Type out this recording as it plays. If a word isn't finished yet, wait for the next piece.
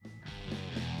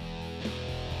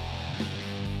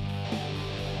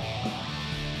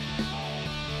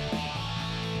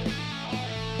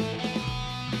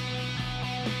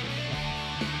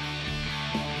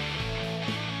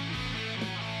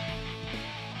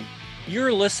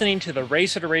You're listening to the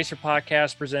Racer to Racer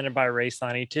podcast presented by Race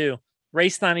 92.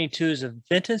 Race 92 is a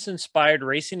vintage-inspired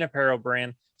racing apparel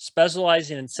brand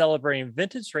specializing in celebrating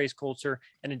vintage race culture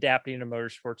and adapting to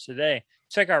motorsports today.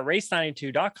 Check out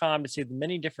race92.com to see the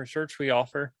many different shirts we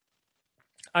offer.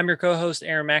 I'm your co-host,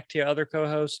 Aaron McAtee, other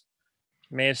co-host.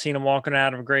 You may have seen him walking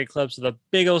out of Great Clips with a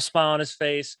big old smile on his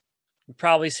face. You've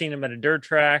probably seen him at a dirt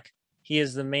track. He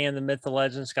is the man, the myth, the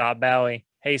legend, Scott Bowie.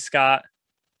 Hey, Scott.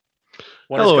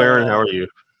 Hello, Aaron. How are you?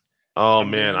 Oh,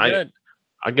 I'm man, doing good.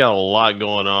 I got a lot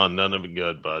going on. None of it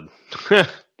good, bud.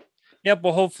 Yep.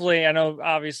 Well, hopefully, I know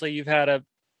obviously you've had a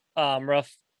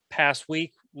rough past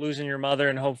week losing your mother,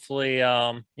 and hopefully,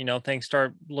 things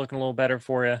start looking a little better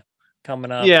for you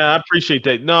coming up. Yeah, I appreciate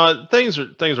that. No, things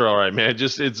are all right, man.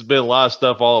 It's been a lot of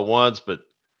stuff all at once, but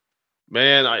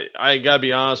man, I gotta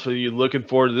be honest with you. Looking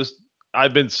forward to this.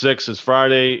 I've been sick since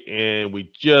Friday, and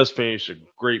we just finished a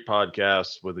great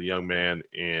podcast with a young man,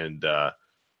 and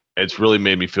it's really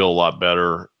made me feel a lot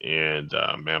better. And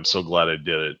man, I'm so glad I did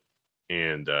it.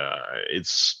 And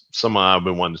it's someone I've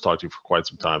been wanting to talk to for quite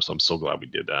some time, so I'm so glad we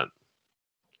did that.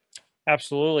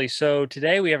 Absolutely. So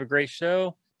today we have a great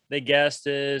show. The guest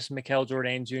is Mikel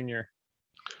Jourdain Jr.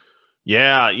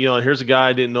 Yeah, here's a guy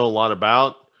I didn't know a lot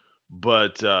about,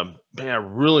 but man, I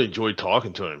really enjoyed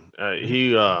talking to him.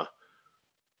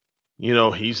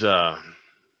 He's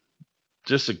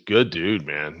just a good dude,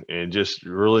 man, and just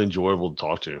really enjoyable to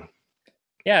talk to.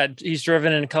 Yeah, he's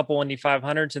driven in a couple Indy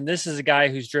 500s, and this is a guy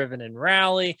who's driven in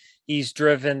rally. He's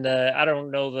driven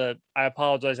I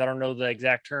apologize, I don't know the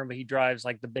exact term, but he drives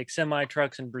like the big semi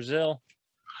trucks in Brazil.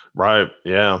 Right,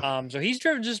 yeah. So he's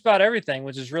driven just about everything,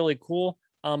 which is really cool.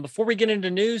 Before we get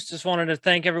into news, just wanted to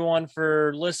thank everyone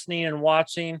for listening and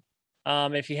watching.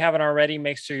 If you haven't already,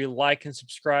 make sure you like and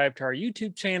subscribe to our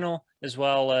YouTube channel, as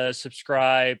well as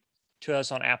subscribe to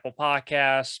us on Apple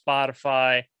Podcasts,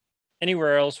 Spotify,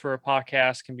 anywhere else where a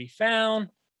podcast can be found.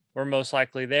 We're most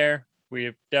likely there.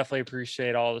 We definitely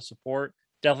appreciate all the support.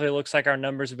 Definitely looks like our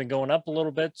numbers have been going up a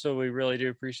little bit, so we really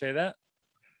do appreciate that.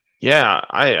 Yeah,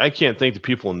 I can't thank the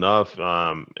people enough.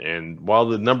 And while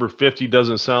the number 50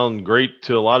 doesn't sound great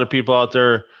to a lot of people out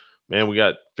there, man, we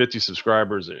got 50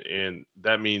 subscribers, and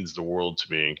that means the world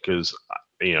to me because,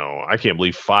 I can't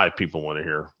believe 5 people want to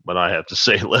hear what I have to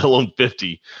say, let alone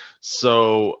 50.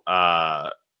 So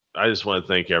I just want to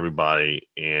thank everybody,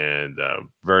 and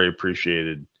very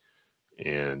appreciated,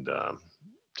 and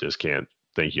just can't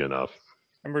thank you enough.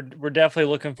 And we're definitely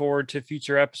looking forward to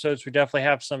future episodes. We definitely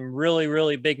have some really,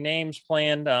 really big names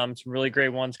planned. Some really great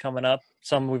ones coming up.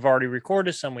 Some we've already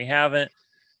recorded, some we haven't.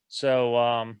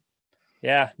 So,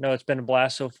 it's been a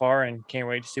blast so far, and can't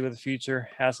wait to see what the future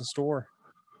has in store.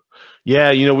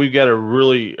 Yeah, we've got a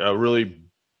really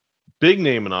big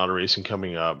name in auto racing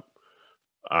coming up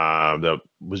that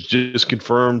was just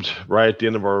confirmed right at the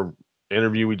end of our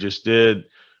interview we just did.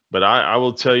 But I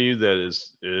will tell you that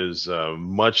as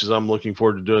much as I'm looking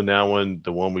forward to doing that one,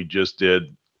 the one we just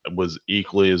did was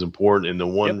equally as important, and the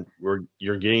one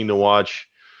you're getting to watch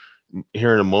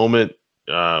here in a moment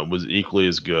was equally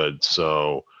as good.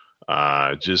 So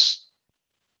just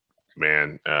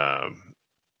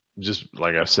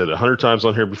like I said 100 times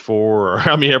on here before, or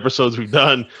how many episodes we've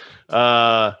done,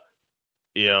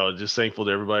 just thankful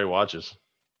to everybody who watches.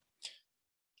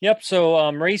 Yep.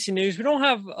 So racing news. We don't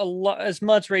have as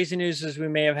much racing news as we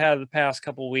may have had the past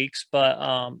couple of weeks, but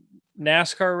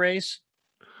NASCAR race.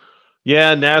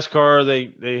 Yeah, NASCAR.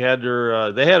 They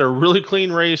had a really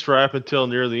clean race right up until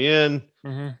near the end.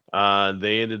 Mm-hmm.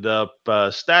 They ended up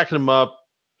stacking them up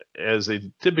as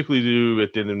they typically do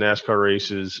at the end of NASCAR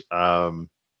races.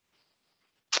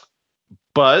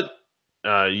 But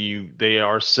they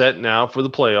are set now for the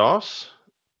playoffs,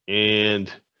 and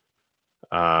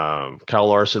Kyle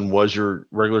Larson was your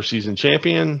regular season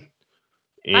champion.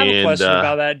 I have a question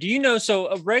about that. Do you know, so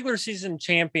a regular season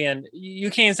champion,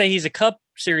 you can't say he's a Cup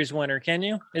Series winner, can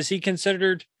you? Is he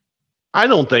considered? I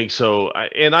don't think so.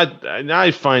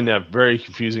 I find that very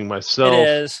confusing myself. It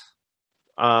is.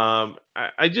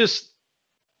 I just,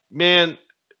 man,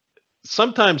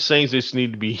 sometimes sayings just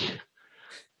need to be,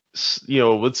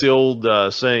 what's the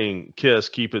old saying? KISS,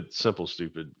 keep it simple,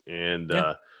 stupid. And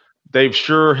they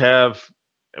sure have.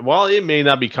 While it may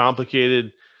not be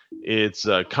complicated, it's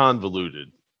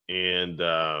convoluted, and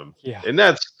and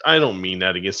that's, I don't mean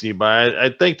that against anybody.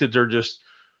 I think that they're just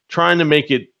trying to make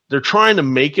it. They're trying to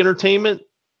make entertainment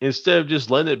instead of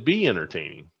just letting it be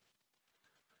entertaining.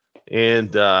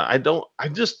 And I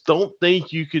just don't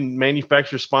think you can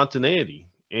manufacture spontaneity,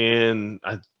 and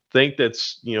I think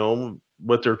that's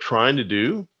what they're trying to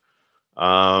do.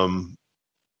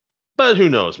 But who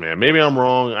knows, man? Maybe I'm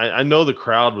wrong. I know the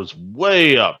crowd was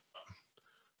way up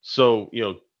So,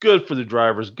 good for the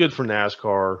drivers, good for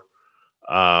NASCAR.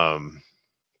 Um,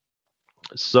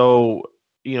 so,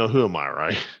 who am I,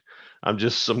 right? I'm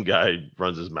just some guy who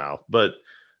runs his mouth.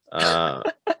 Uh,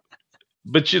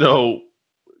 but it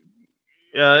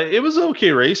was an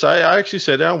okay race. I actually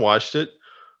sat down and watched it.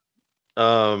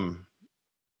 Um,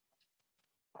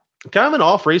 Kind of an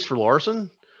off race for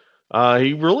Larson.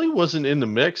 He really wasn't in the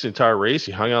mix the entire race.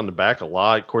 He hung on the back a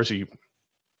lot. Of course, he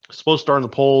was supposed to start in the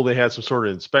pole. They had some sort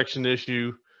of inspection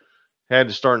issue. Had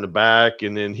to start in the back,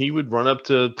 and then he would run up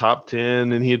to top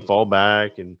 10, and he'd fall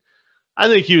back. And I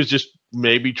think he was just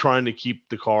maybe trying to keep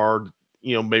the car.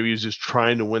 Maybe he was just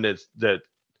trying to win that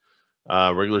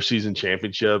regular season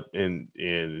championship, and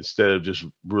instead of just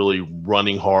really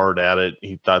running hard at it,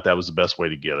 he thought that was the best way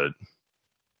to get it.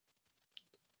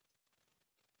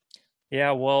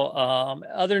 Yeah, well,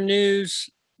 other news: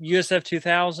 USF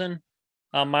 2000,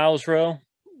 Miles Rowe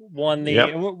won the.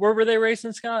 Yep. Where were they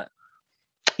racing, Scott?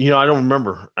 I don't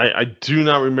remember. I do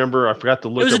not remember. I forgot to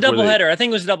look. It was up a doubleheader. I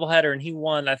think it was a doubleheader, and he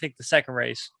won. I think the second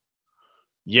race.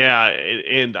 Yeah,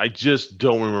 and I just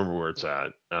don't remember where it's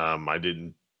at. I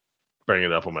didn't bring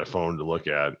it up on my phone to look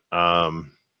at. But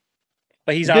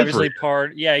he's obviously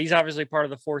part. Yeah, he's obviously part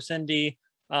of the Force Indy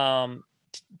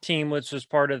team, which was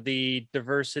part of the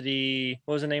diversity.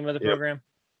 What was the name of the program?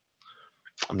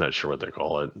 I'm not sure what they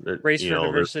call it. Race for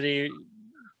Diversity.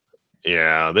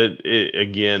 Yeah,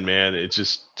 again, man. It's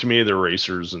just, to me, they're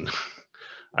racers, and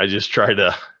I just try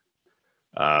to,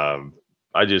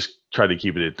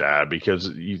 keep it at that, because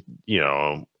to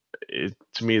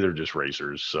me, they're just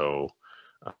racers. So,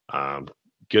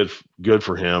 good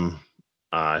for him.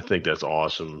 I think that's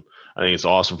awesome. I think it's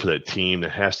awesome for that team.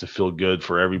 That has to feel good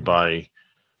for everybody.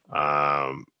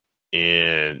 And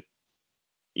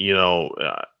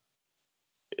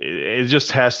it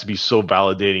just has to be so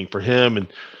validating for him. And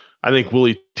I think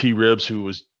Willie T. Ribbs, who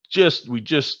was we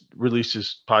just released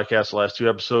his podcast the last 2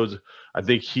 episodes. I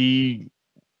think he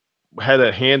had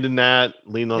a hand in that,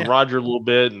 leaned on Roger a little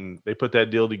bit, and they put that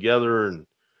deal together. And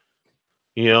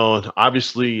and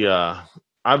obviously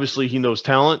he knows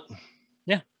talent.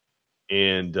 Yeah.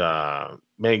 And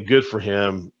man, good for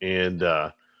him. And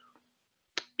and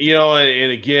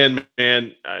again,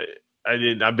 man,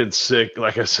 I've been sick,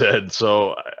 like I said,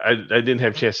 so I didn't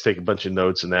have a chance to take a bunch of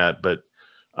notes in that. But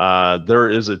there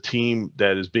is a team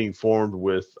that is being formed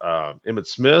with Emmett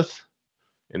Smith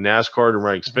in NASCAR to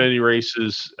run Xfinity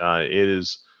races. It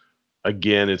is,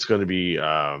 again, it's going to be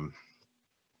kind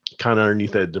of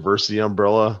underneath that diversity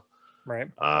umbrella. Right.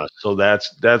 So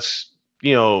that's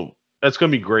going to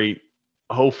be great.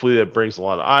 Hopefully that brings a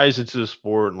lot of eyes into the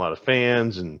sport and a lot of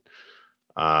fans. And,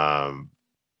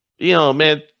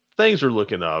 man, things are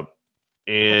looking up.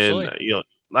 And, absolutely.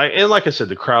 like I said,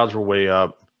 the crowds were way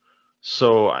up.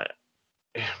 So, I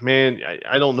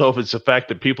don't know if it's the fact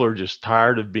that people are just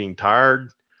tired of being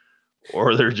tired,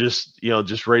 or they're just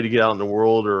ready to get out in the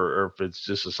world, or if it's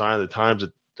just a sign of the times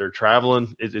that they're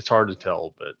traveling. It's hard to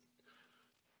tell, but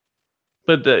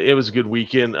it was a good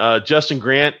weekend. Justin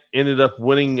Grant ended up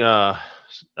winning the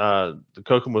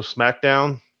Kokomo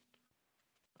SmackDown.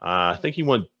 I think he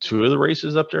won 2 of the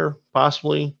races up there,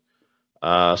 possibly.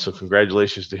 So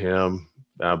congratulations to him.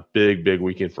 Big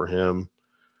weekend for him.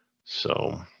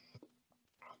 So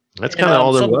that's kind of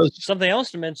all there was. Something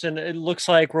else to mention, it looks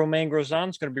like Romain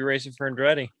Grosjean's going to be racing for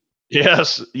Andretti.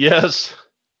 Yes.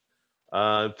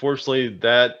 Unfortunately,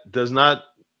 that does not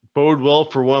bode well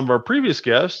for one of our previous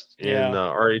guests in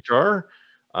RHR.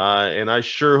 And I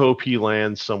sure hope he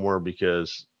lands somewhere,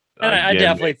 because I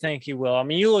definitely think he will. I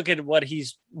mean, you look at what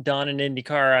he's done in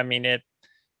IndyCar. I mean, at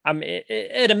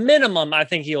a minimum, I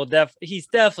think he's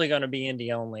definitely going to be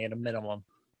Indy only at a minimum.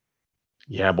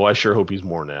 Yeah, boy, I sure hope he's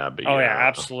more than that. But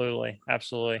absolutely.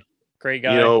 Great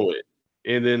guy.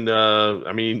 And then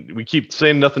we keep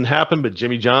saying nothing happened, but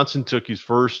Jimmie Johnson took his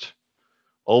first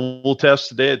oval test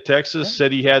today at Texas. Yeah.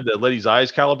 Said he had to let his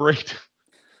eyes calibrate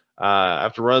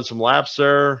after running some laps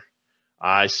there.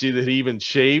 I see that he even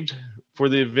shaved for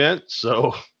the event,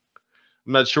 so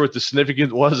I'm not sure what the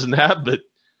significance was in that, but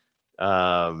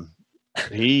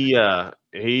he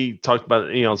talked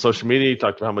about it, on social media. He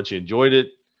talked about how much he enjoyed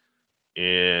it,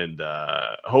 and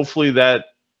hopefully that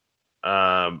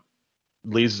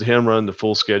leads to him running the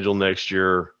full schedule next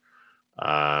year.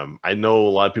 I know a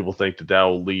lot of people think that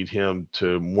will lead him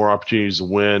to more opportunities to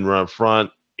win, run up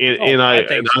front, and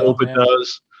I hope it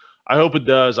does. I hope it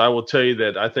does. I will tell you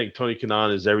that I think Tony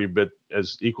Kanaan is every bit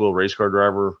as equal a race car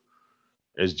driver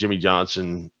as Jimmie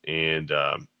Johnson, and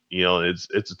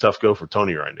it's a tough go for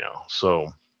Tony right now.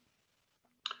 So,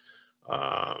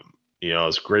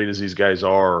 as great as these guys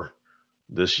are,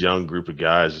 this young group of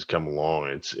guys has come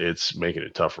along. It's making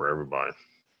it tough for everybody.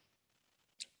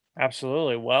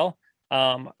 Absolutely. Well,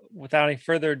 without any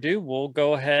further ado, we'll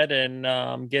go ahead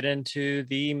and get into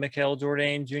the Mikael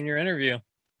Jourdain Jr. interview.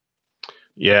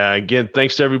 Yeah, again,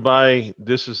 thanks to everybody.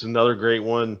 This is another great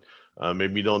one.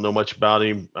 Maybe you don't know much about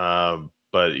him,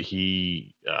 but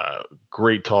he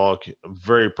great talk,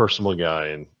 very personal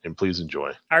guy, and please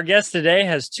enjoy. Our guest today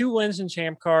has 2 wins in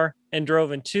Champ Car and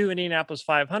drove in 2 Indianapolis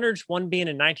 500s, one being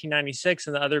in 1996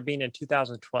 and the other being in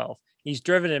 2012. He's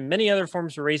driven in many other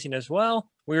forms of racing as well.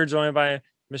 We are joined by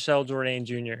Michel Jourdain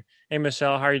Jr. Hey,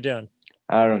 Michel, how are you doing?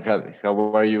 Aaron,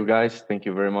 how are you guys? Thank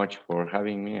you very much for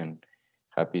having me, and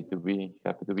happy to be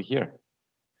here.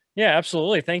 Yeah,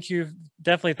 absolutely. Thank you.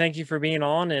 Definitely. Thank you for being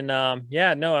on. And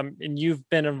and you've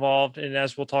been involved in,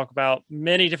 as we'll talk about,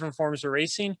 many different forms of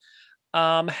racing.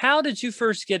 How did you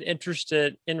first get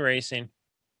interested in racing?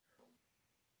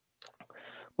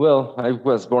 Well, I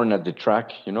was born at the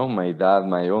track. You know, my dad,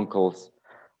 my uncles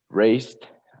raced.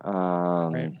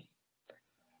 Right.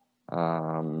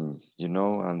 You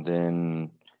know, and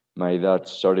then my dad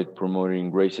started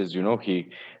promoting races. You know,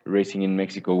 he racing in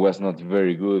Mexico was not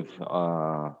very good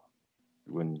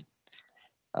when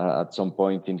at some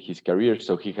point in his career,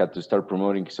 so he had to start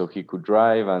promoting so he could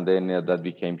drive, and then that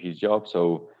became his job.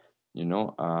 So, you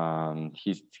know,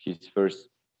 his first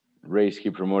race he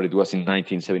promoted was in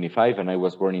 1975, and I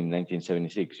was born in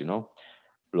 1976. You know,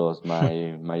 plus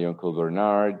my uncle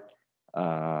Bernard,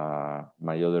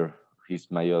 my other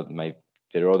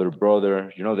their other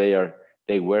brother. You know,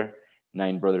 they were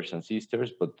 9 brothers and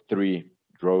sisters, but 3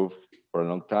 drove for a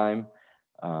long time.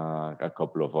 A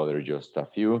couple of other, just a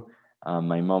few.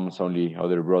 My mom's only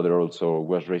other brother also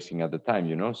was racing at the time,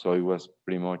 you know, so it was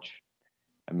pretty much,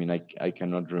 I mean, I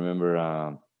cannot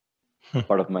remember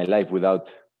part of my life without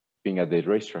being at the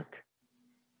racetrack.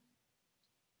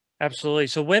 Absolutely.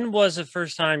 So when was the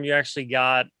first time you actually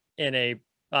got in a,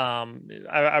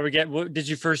 I would get, did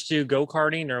you first do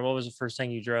go-karting, or what was the first thing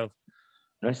you drove?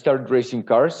 I started racing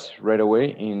cars right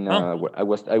away I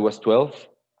was 12.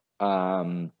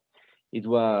 It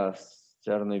was,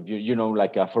 I don't know if you know,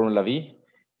 like a Formula V,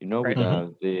 you know, Right.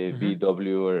 with the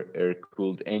VW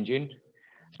air-cooled engine.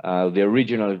 The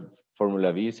original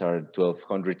Formula Vs are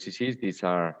 1200 cc's. These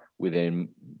are with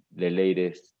the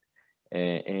latest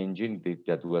engine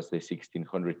that was the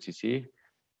 1600 cc.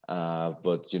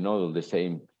 But you know, the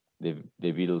same, the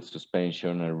Beetle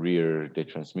suspension and rear, the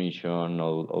transmission,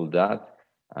 all that.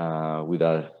 With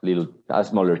a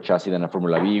smaller chassis than a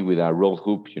Formula V, with a roll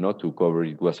hoop, you know, to cover.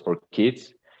 It was for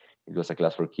kids. It was a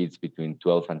class for kids between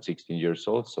 12 and 16 years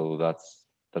old. So that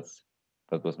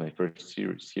was my first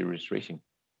serious racing.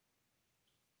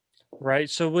 Right.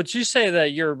 So would you say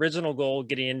that your original goal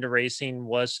getting into racing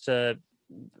was to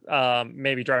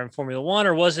maybe driving Formula One,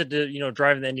 or was it to, you know,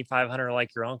 driving the Indy 500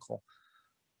 like your uncle?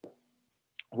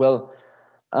 Well,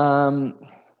 I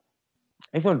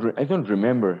don't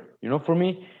remember. You know, for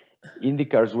me,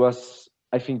 IndyCars was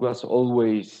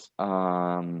always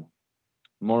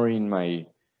more in my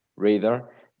radar.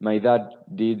 My dad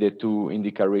did the 2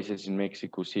 IndyCar races in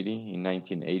Mexico City in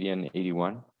 1980 and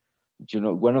 81. You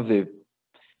know, one of the,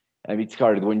 I mean, it's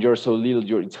hard when you're so little.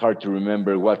 It's hard to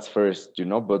remember what's first. You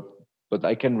know, but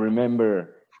I can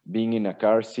remember being in a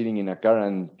car, sitting in a car,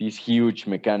 and these huge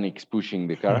mechanics pushing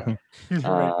the car.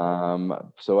 Right.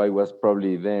 So I was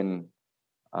probably then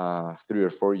 3 or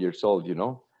 4 years old, you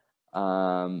know,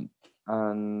 and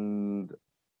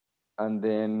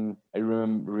then I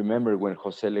remember when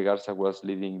Jose Legarza was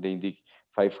leading the Indy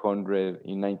 500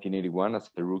 in 1981 as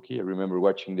a rookie. I remember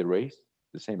watching the race.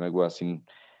 The same, I was in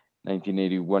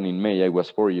 1981 in May. I was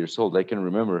 4 years old. I can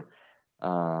remember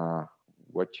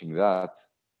watching that,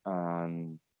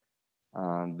 and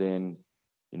then,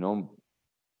 you know,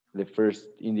 the first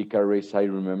IndyCar race I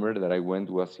remember that I went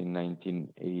was in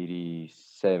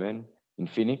 1987 in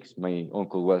Phoenix. My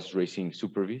uncle was racing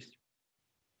Super Vs.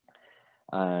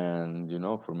 And, you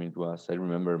know, for me, I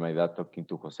remember my dad talking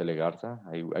to Jose Legarza.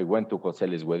 I went to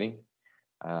Jose's wedding,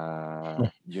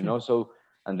 you know, so,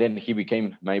 and then he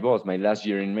became my boss. My last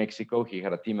year in Mexico, he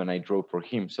had a team and I drove for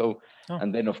him. So,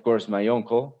 and then of course, my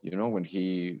uncle, you know, when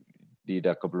he did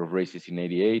a couple of races in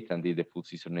 88 and did the full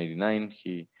season in 89,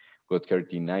 he got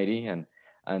hurt in 90. And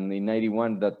in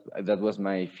 91, that was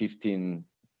my 15,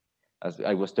 as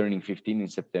I was turning 15 in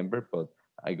September, but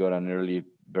I got an early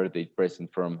birthday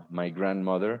present from my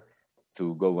grandmother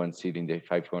to go and sit in the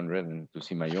 500 and to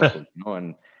see my uncle, you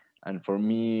know, and for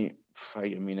me, I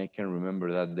mean, I can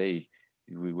remember that day.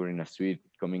 We were in a suite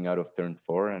coming out of turn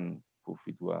 4, and poof,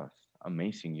 it was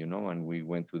amazing, you know. And we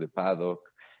went to the paddock,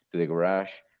 to the garage,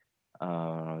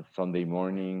 Sunday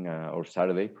morning or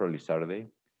Saturday, probably Saturday,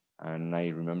 and I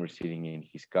remember sitting in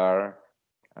his car.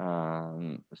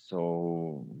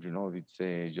 So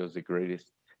it's just the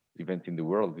greatest event in the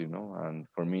world, And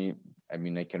for me, I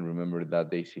mean, I can remember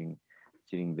that day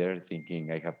sitting there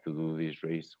thinking I have to do this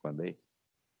race one day.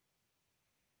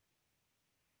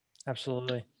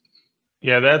 Absolutely.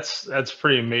 Yeah, that's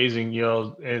pretty amazing,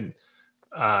 and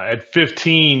at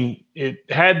 15, it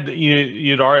had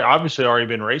you'd already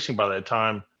been racing by that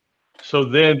time. So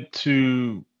then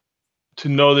to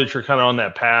know that you're kind of on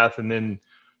that path, and then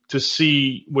to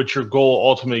see what your goal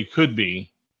ultimately could be,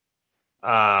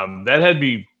 that had to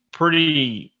be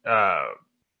pretty. That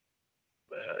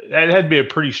had to be a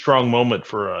pretty strong moment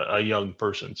for a young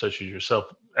person such as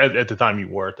yourself at the time you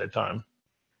were at that time.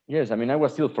 Yes, I mean I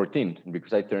was still 14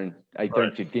 because I turned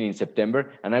 15 in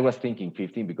September, and I was thinking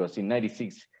 15 because in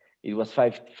 '96 it was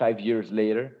five years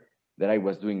later that I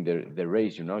was doing the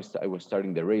race. I was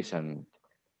starting the race, and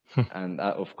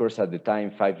of course at the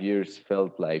time 5 years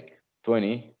felt like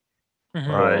 20,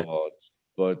 Right.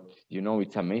 but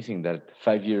it's amazing that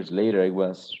 5 years later I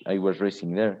was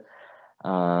racing there.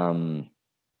 Um,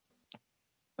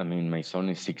 I mean, my son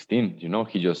is 16.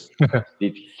 He just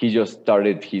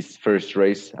started his first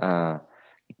race 10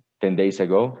 days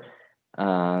ago,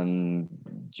 and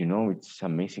it's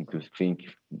amazing to think,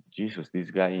 Jesus, this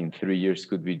guy in 3 years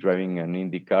could be driving an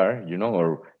Indy car.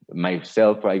 Or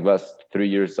myself, I was 3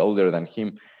 years older than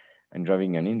him, and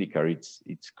driving an Indy car.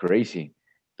 It's crazy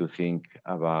to think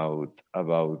about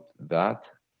that.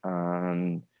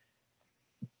 And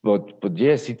but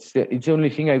yes, it's the only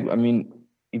thing. I mean,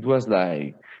 it was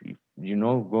like,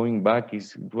 going back,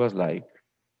 it was like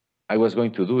I was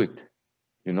going to do it.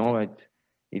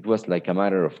 It was like a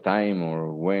matter of time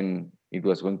or when it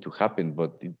was going to happen.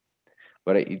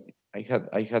 I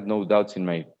had no doubts in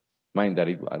my mind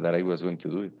that I was going to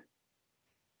do it.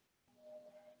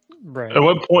 Right.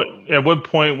 At what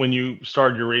point when you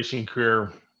started your racing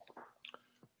career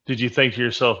did you think to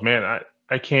yourself, man,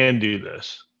 I can do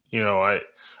this?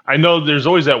 I know there's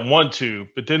always that want to,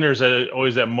 but then there's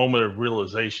always that moment of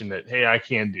realization that, hey, I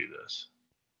can do this.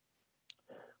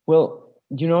 Well,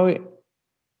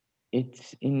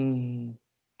 it's in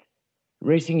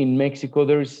racing in Mexico.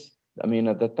 I mean,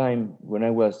 at that time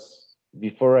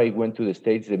before I went to the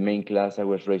States, the main class I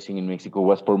was racing in Mexico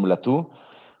was Formula 2,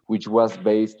 which was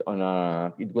based on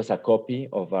it was a copy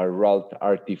of a Ralt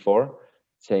RT4,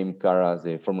 same car as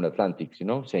the Formula Atlantics,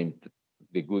 same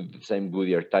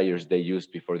Goodyear tires they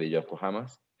used before the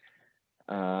Yokohamas.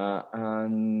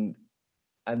 And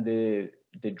the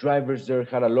drivers there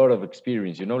had a lot of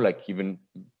experience, like even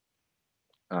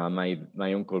my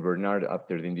uncle Bernard,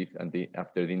 after the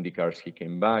Indy cars, he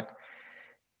came back.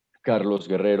 Carlos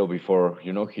Guerrero, before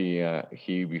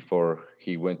before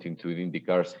he went into the Indy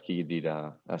cars, he did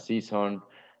a season,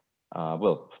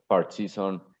 part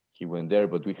season. He went there,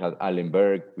 but we had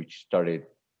Allenberg, which started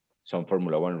some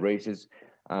Formula One races,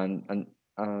 and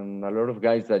a lot of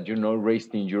guys that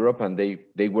raced in Europe, and they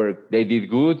did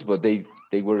good, but they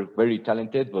were very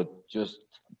talented, but just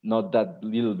not that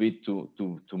little bit to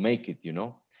make it,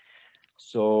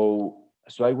 So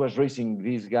I was racing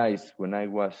these guys when I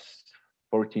was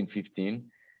 14,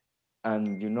 15,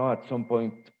 and at some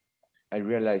point I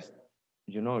realized,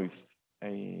 if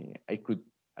I could,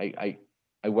 I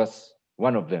was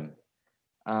one of them,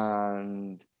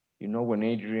 and when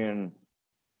Adrian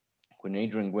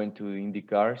went to Indy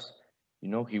cars,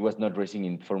 he was not racing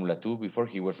in Formula 2 before.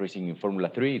 He was racing in Formula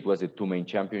 3. It was the two main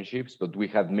championships, but we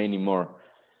had many more.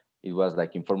 It was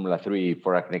like in Formula 3,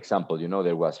 for an example,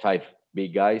 there was 5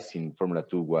 big guys. In Formula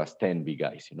 2 was 10 big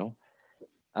guys,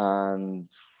 and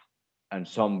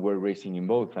some were racing in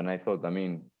both. And I thought, I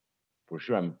mean, for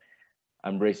sure,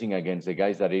 I'm racing against the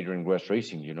guys that Adrian was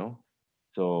racing,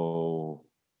 So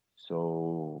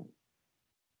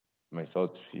I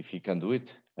thought, if he can do it,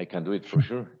 I can do it for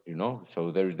sure, So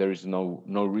there is no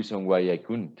reason why I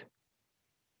couldn't.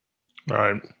 All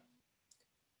right.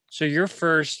 So your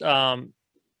first time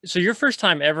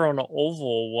ever on an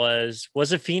oval was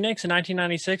it Phoenix in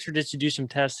 1996, or did you do some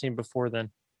testing before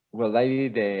then? Well, I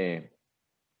did a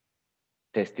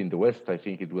test in the West, I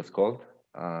think it was called.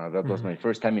 That was my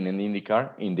first time in an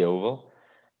IndyCar in the oval.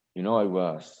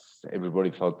 Everybody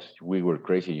thought we were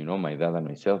crazy, my dad and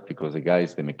myself, because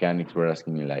the mechanics were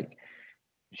asking me like,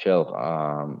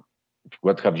 Michelle,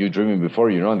 what have you driven before?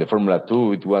 In the Formula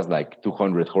 2, it was like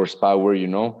 200 horsepower,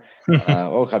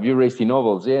 oh, have you raced in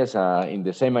ovals? Yes, in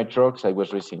the semi trucks, I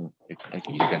was racing. I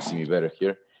think you can see me better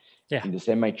here. Yeah. In the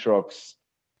semi trucks,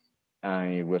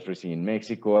 I was racing in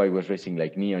Mexico. I was racing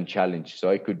like Neon Challenge.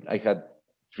 So I had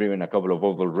driven a couple of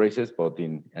oval races, both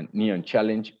in a Neon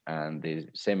Challenge and the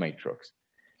semi trucks.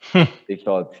 They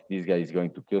thought this guy is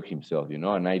going to kill himself, you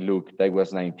know. And I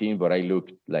was 19, but I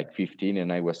looked like 15,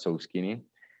 and I was so skinny.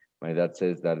 My dad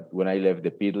says that when I left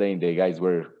the pit lane, the guys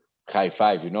were high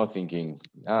five, you know, thinking,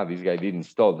 this guy didn't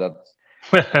stall.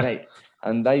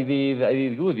 And I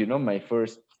did good, you know. My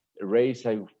first race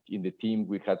in the team,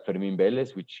 we had Fermin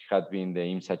Velez, which had been the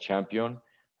IMSA champion,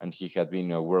 and he had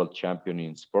been a world champion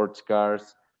in sports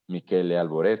cars. Michele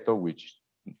Alboreto, which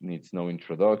needs no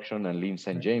introduction, and Lynn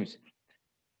St. James,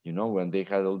 you know, when they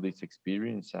had all this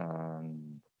experience,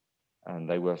 and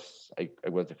I was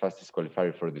the fastest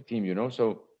qualifier for the team, you know.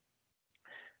 So,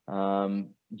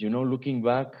 you know, looking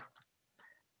back,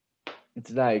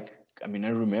 it's like, I mean, I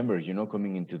remember, you know,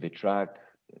 coming into the track,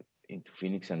 into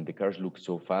Phoenix, and the cars looked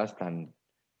so fast. And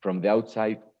from the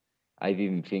outside, I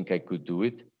didn't think I could do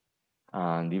it.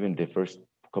 And even the first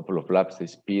couple of laps, the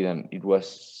speed, and it was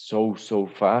so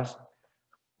fast.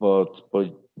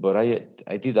 But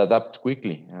I did adapt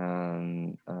quickly,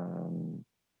 and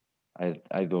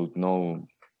I don't know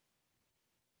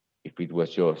if it was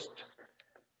just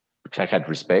because I had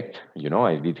respect. You know,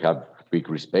 I did have big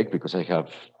respect because I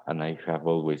have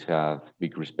always had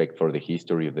big respect for the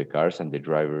history of the cars and the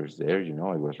drivers there. You know,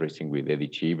 I was racing with Eddie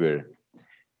Cheever,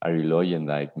 Ari Loyen,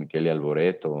 like Michele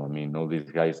Alboreto. I mean, all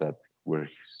these guys that were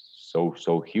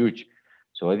so huge.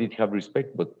 So I did have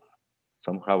respect, but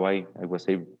somehow I was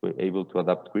able to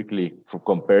adapt quickly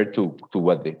compared to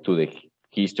the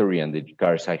history and the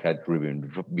cars I had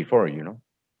driven before, you know.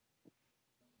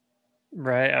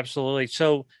 Right, absolutely.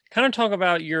 So kind of talk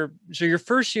about your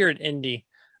first year at Indy.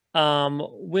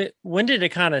 When did it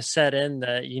kind of set in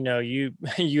that, you know, you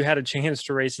you had a chance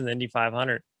to race in the Indy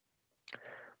 500?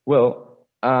 Well,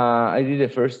 I did the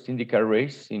first IndyCar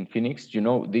race in Phoenix. You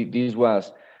know, this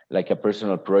was like a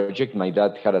personal project my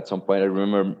dad had at some point. I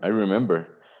remember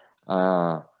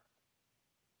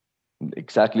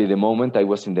exactly the moment I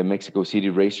was in the Mexico City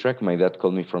racetrack. My dad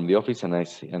called me from the office,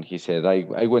 and he said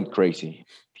I went crazy.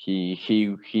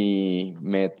 He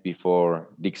met before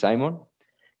Dick Simon.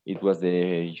 It was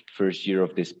the first year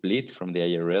of the split from the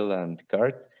IRL and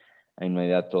CART, and my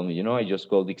dad told me, you know, I just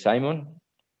called Dick Simon.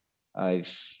 I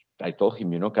told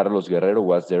him, you know, Carlos Guerrero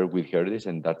was there with Herdis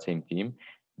and that same team.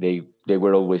 They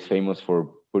were always famous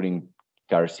for putting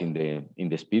cars in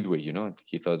the speedway. You know,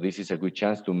 he thought this is a good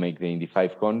chance to make the Indy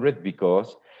 500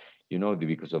 because, you know,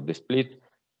 because of the split,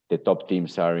 the top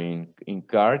teams are in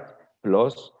kart.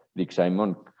 Plus, Dick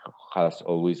Simon has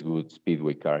always good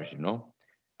speedway cars. You know,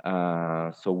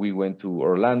 so we went to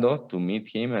Orlando to meet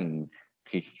him, and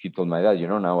he told my dad, you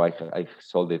know, now I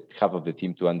sold half of the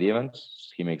team to Andy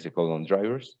Evans. He makes a call on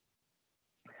drivers.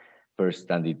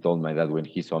 First, Andy told my dad when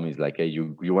he saw me, he's like, hey,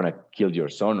 you want to kill your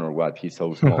son or what? He's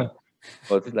so small.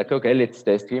 But it's like, okay, let's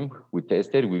test him. We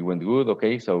tested, we went good.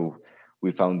 Okay, so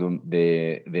we found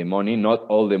the money, not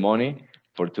all the money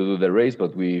to do the race,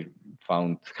 but we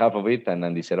found half of it. And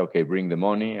Andy said, okay, bring the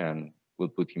money and we'll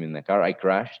put him in the car. I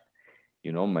crashed.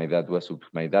 You know, my dad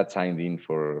signed in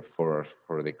for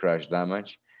the crash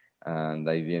damage. And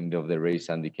at the end of the race,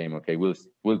 Andy came, okay,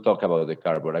 we'll talk about the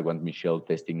car, but I want Michelle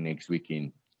testing next week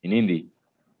in Indy.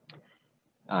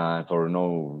 For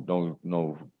no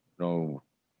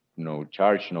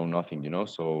charge, no nothing, you know.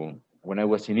 So when I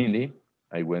was in Indy,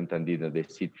 I went and did the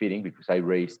seat fitting because I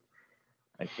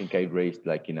think I raced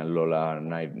like in a Lola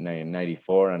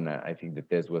 94, and I think the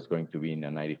test was going to be in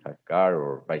a 95 car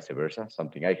or vice versa,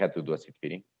 something. I had to do a seat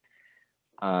fitting.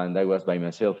 And I was by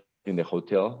myself in the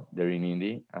hotel there in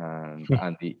Indy, and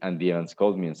Andy Evans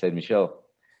called me and said, Michelle,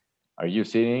 are you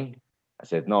sitting? I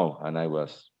said, no. And I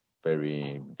was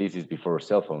this is before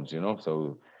cell phones, you know,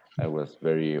 so I was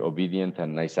very obedient,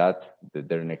 and I sat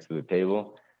there next to the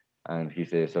table, and he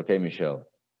says, okay, Michelle,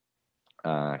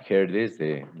 here it is,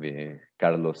 the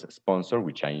Carlos sponsor,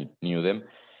 which I knew them.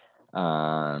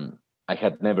 I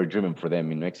had never driven for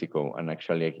them in Mexico, and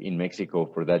actually in Mexico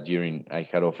for that year, I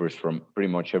had offers from pretty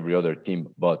much every other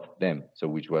team but them, so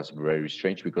which was very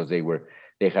strange because they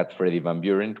had Freddie Van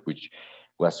Buren, which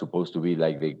was supposed to be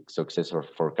like the successor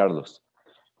for Carlos.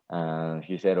 And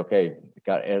he said, okay,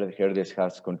 Herdes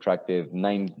has contracted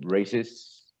 9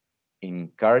 races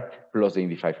in kart plus the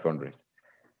Indy 500.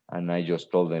 And I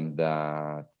just told them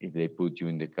that if they put you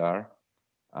in the car,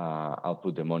 I'll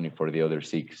put the money for the other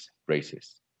 6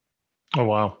 races. Oh,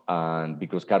 wow. And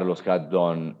because Carlos had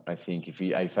done, I think,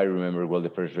 if I remember well, the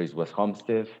first race was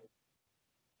Homestead.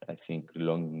 I think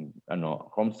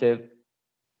Homestead,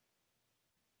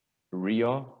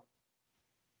 Rio,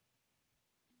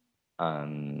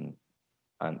 and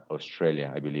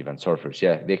Australia, I believe, and Surfers.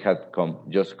 Yeah, they had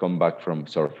come back from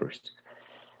Surfers.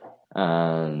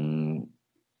 And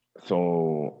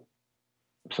so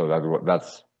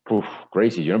that's poof,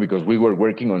 crazy, because we were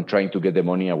working on trying to get the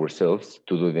money ourselves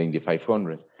to do the Indy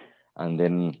 500. And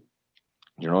then,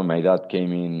 my dad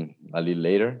came in a little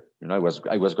later. I was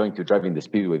going to drive in the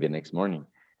Speedway the next morning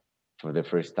for the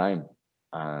first time.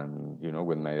 And,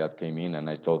 when my dad came in and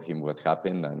I told him what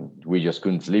happened, and we just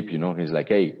couldn't sleep, he's like,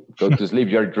 hey, go to sleep.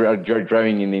 You're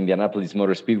driving in Indianapolis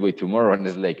Motor Speedway tomorrow. And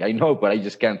it's like, I know, but I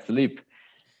just can't sleep.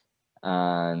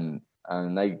 And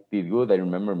I did good. I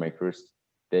remember my first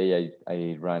day,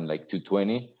 I ran like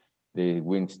 220. The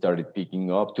wind started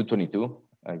picking up, 222.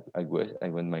 I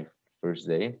went my first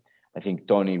day. I think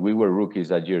Tony, we were rookies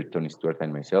that year, Tony Stewart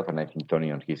and myself, and I think Tony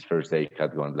on his first day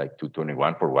had gone like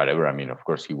 221 for whatever. I mean, of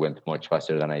course, he went much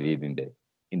faster than I did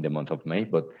in the month of May,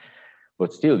 but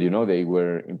still, they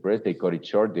were impressed. They cut it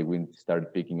short. The wind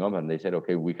started picking up, and they said,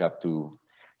 okay, we have to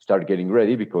start getting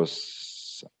ready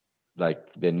because like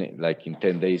in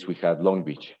 10 days we had Long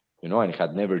Beach, and I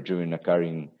had never driven a car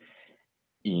in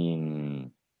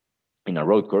a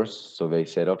road course. So they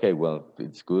said, okay, well,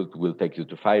 it's good. We'll take you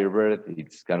to Firebird. I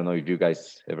don't know if you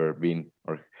guys ever been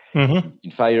or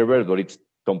in Firebird, but it's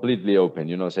completely open.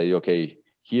 Say, okay,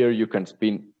 here you can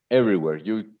spin everywhere.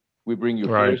 We bring you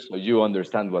here so you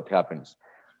understand what happens.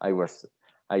 I was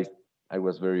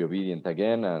very obedient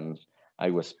again, and I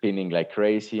was spinning like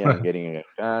crazy and getting a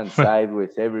hand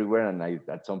sideways everywhere. And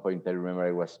at some point I remember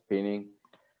I was spinning,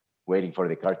 waiting for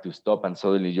the car to stop, and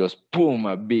suddenly just boom,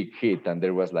 a big hit. And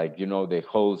there was like, the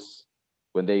hose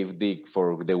when they dig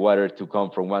for the water to come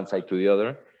from one side to the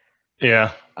other.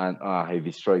 Yeah. And I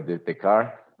destroyed the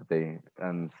car.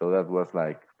 And so that was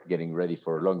like getting ready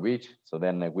for Long Beach. So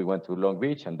then we went to Long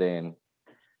Beach, and then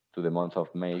to the month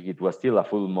of May. It was still a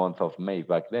full month of May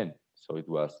back then. So it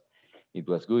was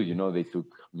good. They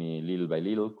took me little by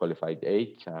little, qualified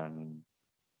 8th. And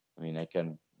I mean, I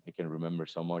can remember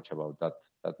so much about that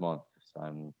month.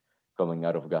 And coming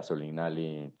out of Gasoline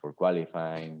Alley for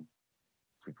qualifying,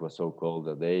 it was so cold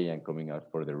that day, and coming out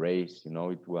for the race,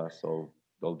 it was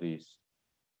all these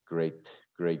great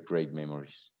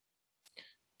memories.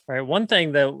 Right. One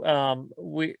thing that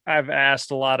I've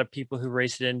asked a lot of people who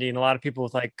race at Indy, and a lot of people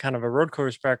with like kind of a road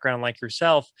course background like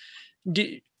yourself,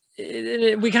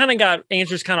 we kind of got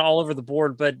answers kind of all over the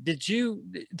board, but did you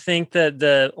think that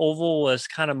the oval was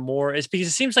kind of more? It's because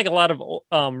it seems like a lot of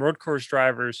road course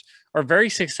drivers are very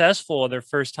successful their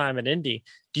first time at Indy.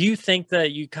 Do you think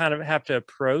that you kind of have to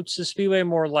approach the Speedway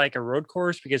more like a road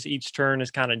course because each turn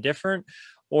is kind of different,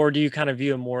 or do you kind of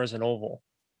view it more as an oval?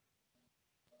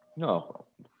 No,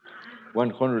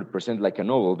 100% like an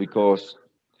oval, because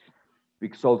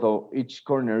although each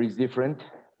corner is different,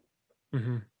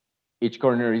 each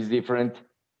corner is different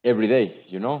every day,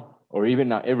 or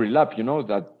even every lap,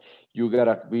 that you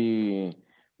gotta be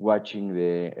watching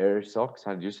the air socks.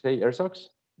 How do you say air socks?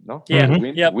 No?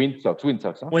 Yeah. Wind socks,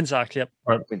 huh? Wind socks, yep.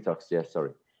 Wind socks, yes,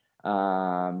 sorry.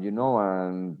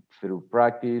 And through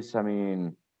practice, I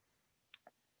mean,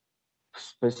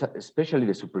 especially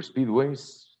the super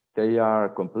speedways, they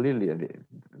are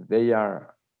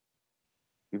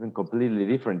even completely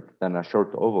different than a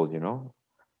short oval,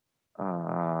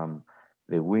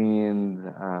 the wind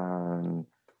and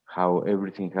how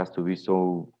everything has to be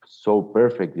so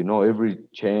perfect, every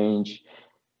change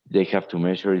they have to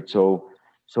measure it. So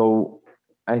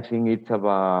I think it's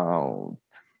about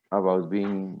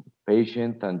being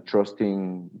patient and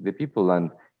trusting the people.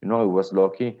 And I was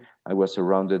lucky. I was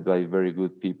surrounded by very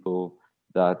good people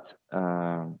that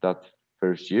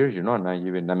first year,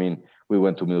 and I mean, we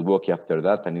went to Milwaukee after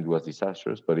that, and it was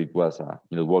disastrous, but it was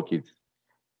Milwaukee.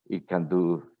 It can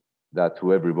do that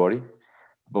to everybody.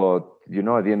 But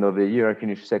at the end of the year, I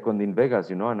finished second in Vegas,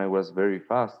 and I was very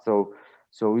fast. So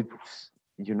it's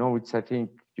it's, I think,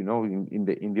 in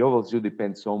the ovals, you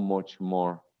depend so much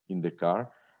more in the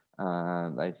car,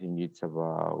 and I think it's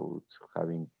about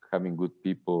having good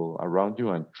people around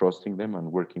you and trusting them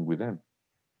and working with them.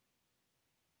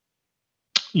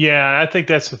 Yeah, I think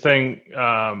that's the thing,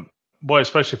 boy,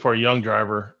 especially for a young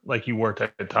driver like you were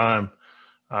at the time.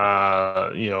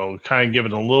 Kind of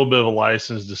given a little bit of a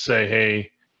license to say,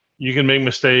 hey, you can make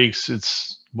mistakes.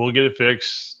 We'll get it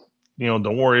fixed.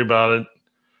 Don't worry about it.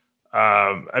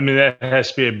 I mean, that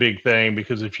has to be a big thing,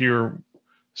 because if you're,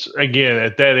 again,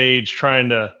 at that age, trying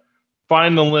to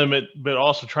find the limit, but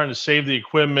also trying to save the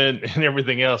equipment and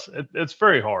everything else, it's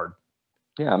very hard.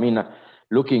 Yeah, I mean,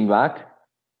 looking back,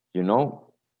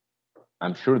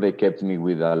 I'm sure they kept me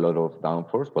with a lot of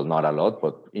downforce, but not a lot,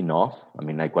 but enough. I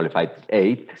mean, I qualified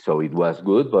 8th, so it was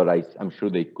good, but I'm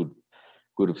sure they could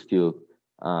have still,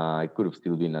 I could have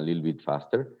still been a little bit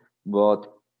faster. But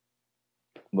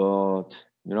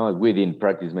we didn't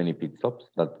practice many pit stops.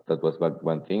 That was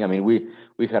one thing. I mean,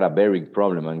 we had a bearing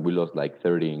problem and we lost like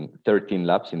 13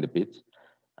 laps in the pits.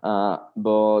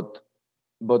 But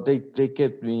they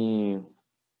kept me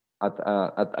at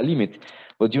a limit.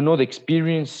 But the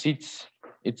experience, it's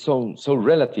so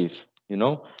relative.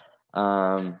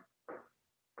 Um,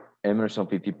 Emerson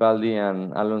Fittipaldi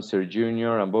and Alonso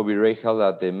Jr. and Bobby Rahal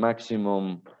at the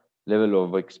maximum level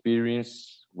of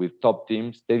experience with top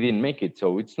teams. They didn't make it,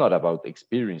 so it's not about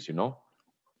experience,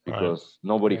 because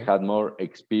nobody had more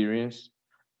experience.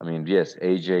 I mean, yes,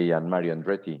 AJ and Mario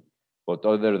Andretti, but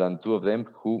other than two of them,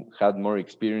 who had more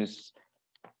experience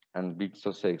and been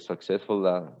so successful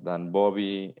than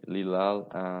Bobby, Lil Al,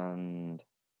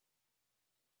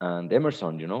 and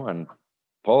Emerson, and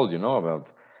Paul, about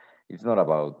it's not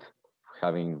about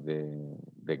having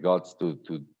the guts to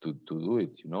do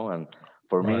it, and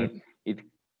for me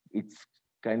it's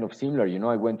kind of similar.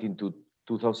 I went into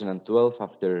 2012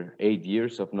 after 8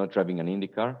 years of not driving an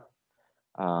IndyCar.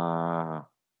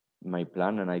 My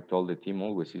plan, and I told the team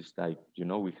always, is like,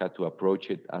 we had to approach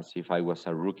it as if I was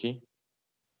a rookie.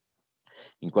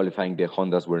 In qualifying, the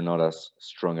Hondas were not as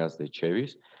strong as the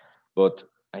Chevys, but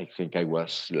I think I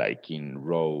was like in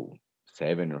row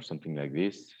 7 or something like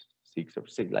this, 6 or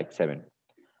 6, like 7.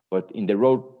 But in the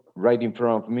row right in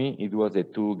front of me, it was the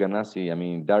two Ganassi. I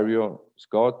mean, Dario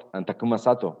Scott and Takuma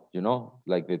Sato,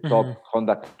 like the top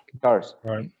Honda cars.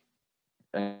 Right.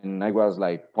 And I was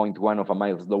like 0.1 of a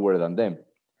mile slower than them.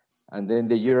 And then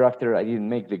the year after, I didn't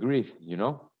make the grid,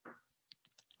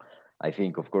 I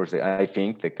think, of course,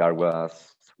 the car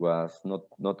was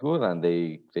not good, and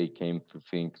they came to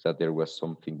think that there was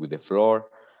something with the floor.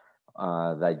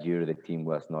 That year, the team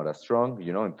was not as strong.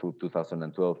 In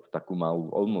 2012,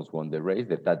 Takuma almost won the race.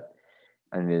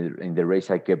 And in the race,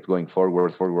 I kept going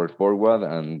forward,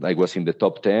 and I was in the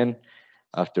top 10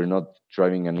 after not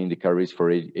driving an IndyCar race for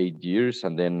 8 years.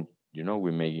 And then,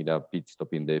 we made a pit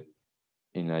stop in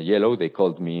a yellow. They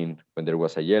called me in when there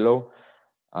was a yellow.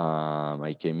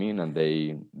 I came in and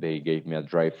they gave me a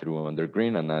drive-through on their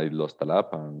green, and I lost a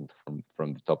lap. And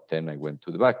from the top 10, I went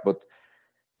to the back. But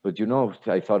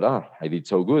I thought, I did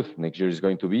so good. Next year is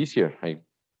going to be easier.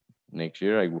 Next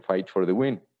year I will fight for the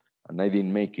win, and I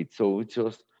didn't make it. So it's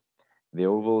just the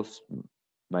ovals.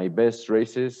 My best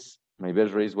race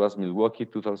was Milwaukee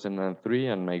 2003,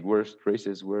 and my worst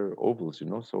races were ovals.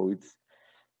 So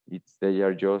they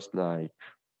are just like,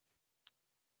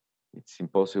 it's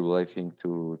impossible, I think,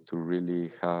 to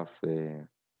really have.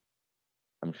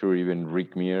 I'm sure even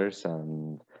Rick Mears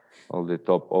and all the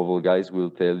top oval guys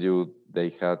will tell you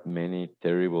they had many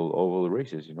terrible oval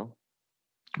races,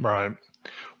 Right.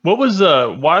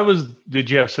 Did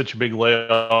you have such a big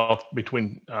layoff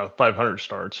between 500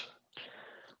 starts?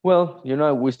 Well,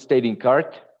 we stayed in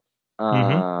CART.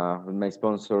 My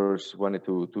sponsors wanted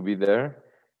to be there.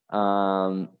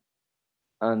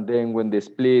 And then when they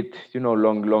split,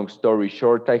 long story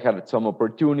short, I had some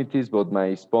opportunities, but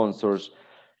my sponsors,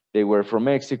 they were from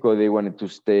Mexico. They wanted to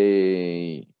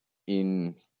stay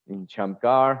in Champ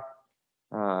Car.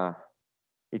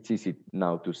 It's easy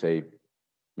now to say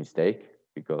mistake,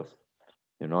 because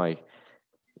I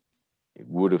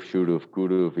would have, should have,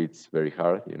 could have. It's very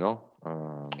hard,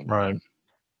 Right.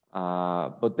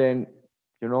 But then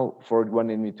Ford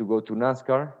wanted me to go to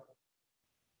NASCAR.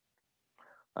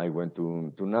 I went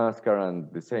to NASCAR, and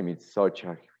the same. It's such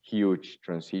a huge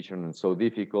transition and so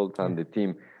difficult. And the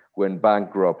team went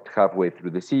bankrupt halfway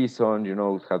through the season.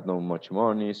 Had no much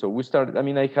money. So we started. I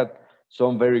mean, I had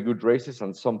some very good races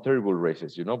and some terrible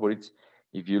races. But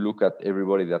if you look at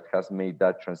everybody that has made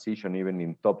that transition, even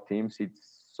in top teams,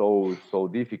 it's so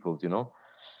difficult.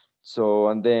 So,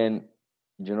 and then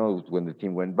when the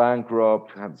team went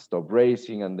bankrupt, had to stop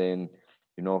racing, and then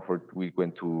we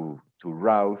went to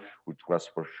Roush, which was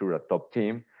for sure a top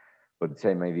team, but the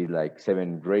same, I did like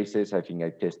 7 races. I think I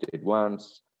tested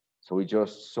once, so it's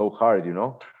just so hard,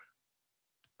 Yeah.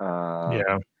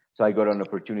 So I got an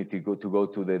opportunity to go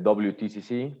to the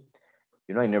WTCC.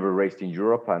 I never raced in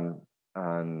Europe,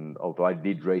 and although I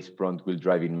did race front wheel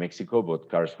drive in Mexico, but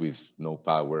cars with no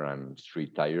power and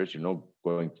street tires,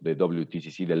 going to the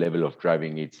WTCC, the level of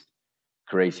driving, it's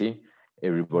crazy.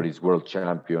 Everybody's world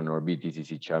champion or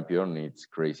BTCC champion. It's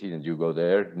crazy. And you go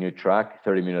there, new track,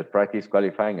 30-minute practice,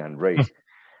 qualifying, and race.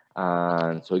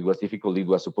 And so it was difficult. It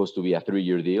was supposed to be a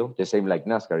 3-year deal. The same like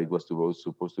NASCAR. It was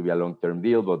supposed to be a long-term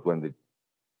deal. But when the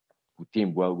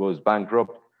team goes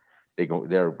bankrupt,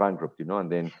 they're bankrupt,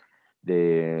 And then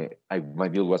my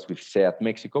deal was with SEAT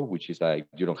Mexico, which is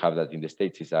you don't have that in the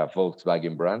States. It's a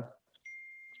Volkswagen brand.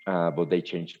 But they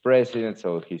changed president,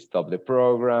 so he stopped the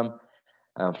program.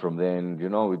 And from then,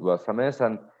 it was a mess.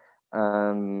 And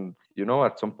And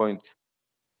at some point,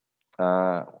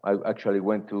 I actually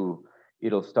went to.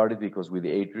 It all started because with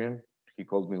Adrian, he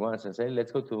called me once and said,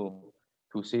 "Let's go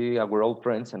to see our old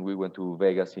friends," and we went to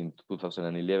Vegas in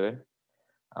 2011.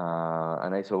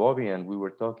 And I saw Bobby, and we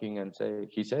were talking, and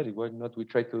he said, "Why not we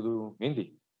try to do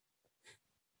Indy?"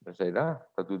 I said,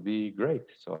 that would be great.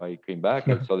 So I came back,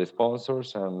 I saw the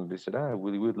sponsors, and they said,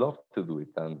 we would love to do it.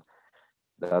 And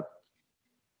that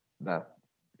that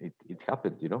it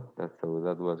happened, so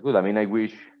that was good. I mean,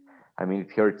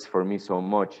 it hurts for me so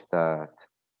much that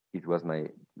it was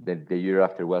the year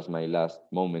after was my last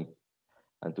moment,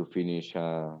 and to finish,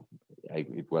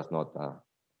 it was not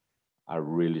a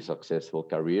really successful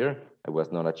career. I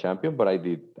was not a champion, but I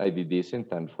did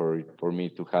decent, and for me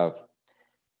to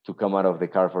come out of the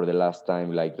car for the last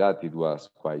time like that, it was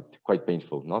quite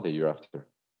painful, not the year after.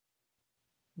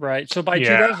 Right. So by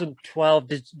 2012,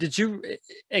 did you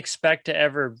expect to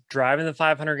ever drive in the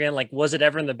 500 again? Like, was it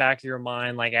ever in the back of your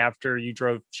mind, like after you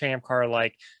drove Champ Car,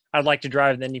 like I'd like to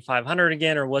drive the Indy 500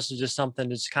 again, or was it just something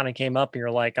that just kind of came up and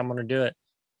you're like, I'm going to do it?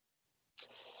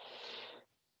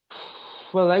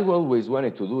 Well, I always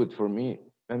wanted to do it. For me,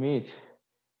 I mean,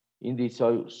 Indy is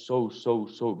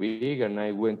so big, and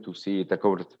I went to see it a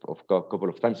couple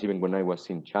of times, even when I was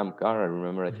in Champ Car. I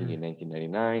remember, I think in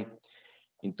 1999.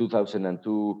 In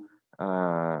 2002,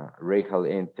 Rahal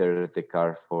entered the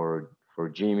car for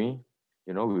Jimmy.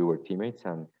 We were teammates,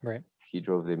 and he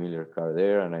drove the Miller car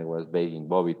there, and I was begging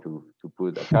Bobby to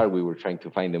put a car. We were trying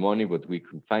to find the money, but we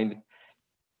couldn't find it.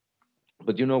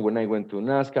 But when I went to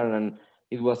NASCAR, and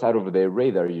it was out of the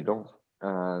radar,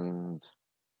 and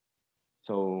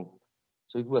so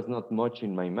it was not much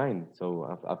in my mind.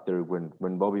 So after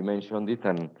when Bobby mentioned it,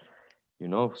 and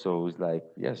so it's like,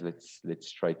 yes,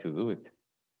 let's try to do it.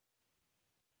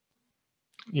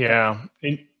 Yeah,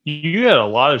 and you had a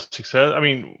lot of success. I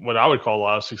mean, what I would call a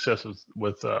lot of success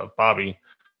with Bobby.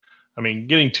 I mean,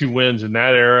 getting 2 wins in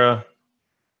that era.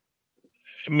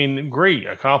 I mean, great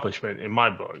accomplishment in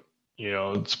my book.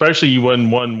 Especially you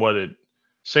won one at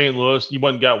St. Louis. You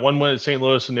got 1 win at St.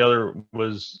 Louis, and the other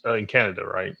was in Canada,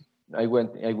 right? I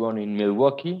won in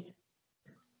Milwaukee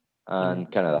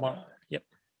and Canada. Yep.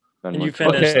 And you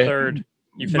finished third.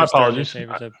 You finished third in the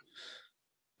championship.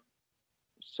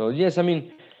 So yes, I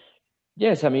mean,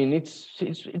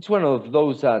 it's one of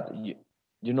those that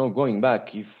going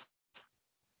back, if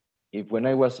when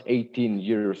I was 18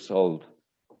 years old,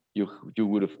 you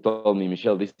would have told me,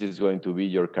 Michelle, this is going to be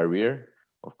your career.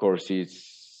 Of course,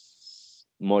 it's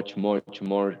much more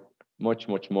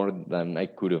than I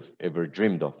could have ever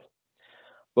dreamed of.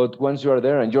 But once you are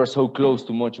there and you're so close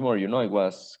to much more, I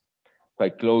was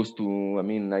quite close to. I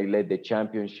mean, I led the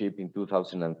championship in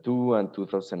 2002 and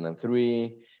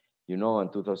 2003. In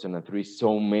 2003,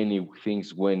 so many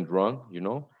things went wrong,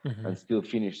 and still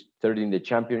finished third in the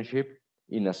championship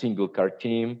in a single car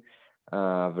team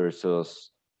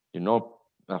versus,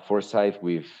 Forsyth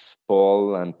with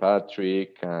Paul and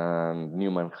Patrick, and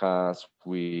Newman Haas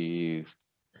with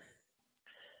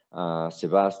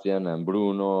Sebastian and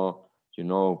Bruno,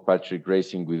 Patrick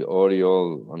racing with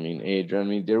Oriol. I mean, Adrian. I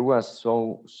mean, it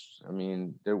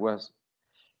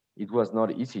was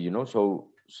not easy,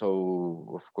 So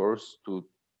of course, to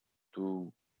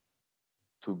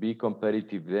be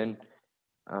competitive then,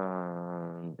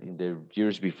 in the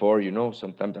years before,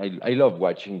 sometimes I love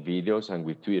watching videos, and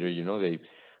with Twitter, they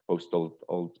post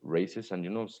old races, and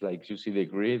it's like you see the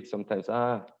grid. Sometimes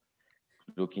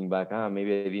looking back,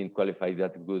 maybe I didn't qualify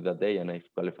that good that day, and I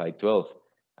qualified 12th.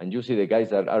 And you see the guys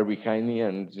that are behind me,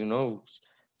 and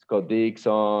Scott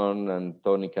Dixon and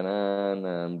Tony Kanaan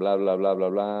and blah blah blah blah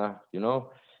blah,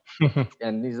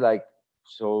 and it's like,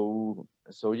 so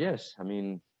yes, I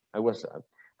mean, I was,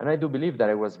 and I do believe that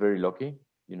I was very lucky.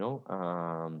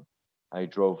 I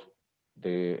drove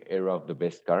the era of the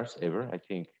best cars ever. I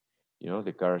think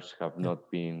the cars have not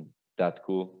been that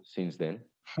cool since then,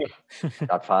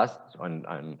 that fast, and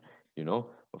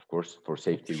of course, for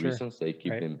safety reasons, they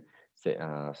keep them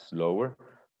slower.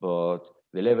 But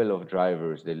the level of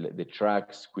drivers, the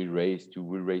tracks we raced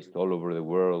all over the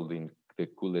world in the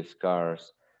coolest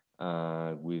cars,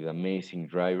 with amazing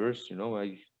drivers.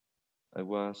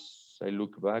 I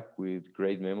look back with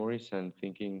great memories and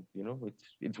thinking,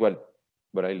 it's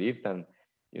what I lived, and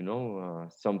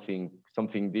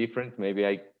something different. Maybe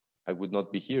I would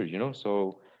not be here.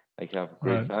 So I have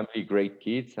great family, great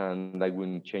kids, and I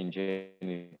wouldn't change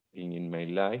anything in my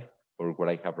life or what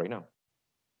I have right now.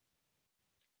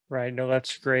 Right. No,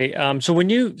 that's great. So when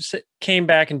you came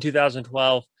back in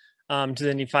 2012 to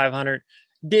the Indy 500,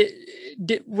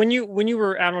 Did when you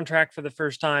were out on track for the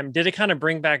first time, did it kind of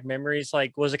bring back memories?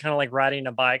 Like, was it kind of like riding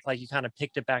a bike, like you kind of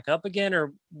picked it back up again,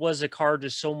 or was the car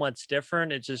just so much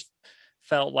different? It just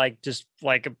felt like just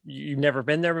like you've never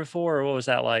been there before, or what was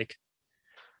that like?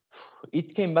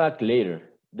 It came back later.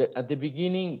 At the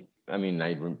beginning, I mean,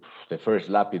 the first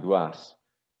lap it was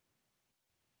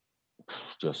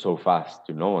just so fast,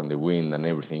 on the wind and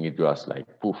everything. It was like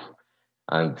poof,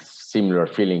 and similar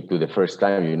feeling to the first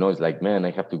time. It's like, man,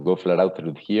 I have to go flat out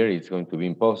through here. It's going to be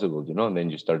impossible, and then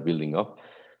you start building up.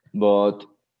 But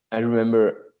I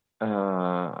remember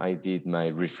I did my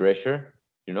refresher,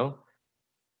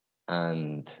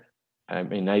 and I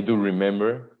mean, I do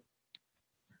remember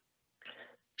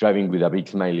driving with a big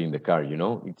smile in the car.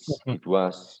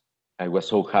 I was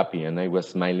so happy, and I was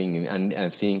smiling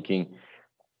and thinking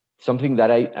something that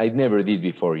I never did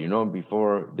before.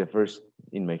 Before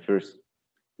in my first,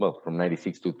 well, from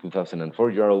 96 to 2004,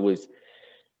 you're always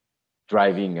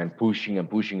driving and pushing and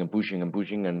pushing and pushing and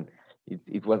pushing. And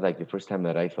it was like the first time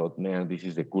that I thought, man, this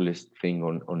is the coolest thing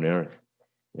on earth.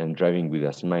 And driving with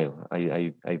a smile.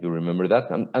 I do remember that.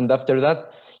 And after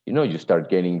that, you start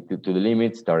getting to the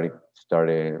limit, starting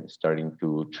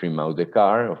to trim out the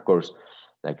car. Of course,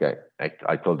 like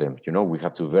I told them, we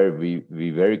have to be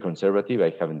very conservative.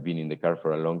 I haven't been in the car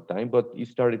for a long time, but it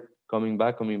started coming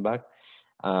back.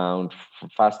 On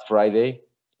Fast Friday,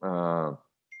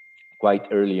 quite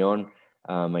early on,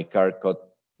 my car got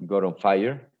on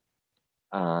fire,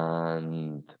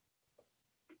 and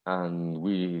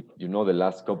we, the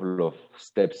last couple of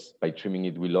steps by trimming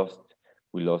it, we lost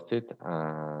it,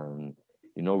 and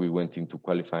we went into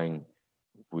qualifying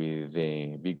with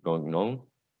a big unknown,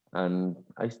 and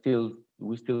we still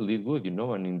did good,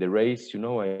 and in the race,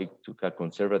 I took a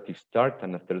conservative start,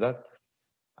 and after that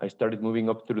I started moving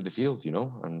up through the field,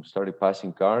 and started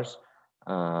passing cars.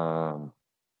 At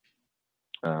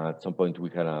some point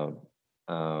we had a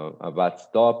bad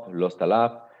stop, lost a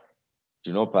lap,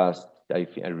 passed. I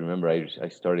remember I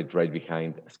started right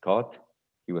behind Scott.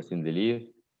 He was in the lead.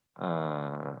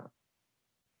 And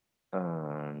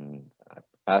I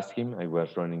passed him. I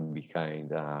was running behind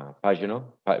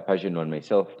Pagano. Pagano and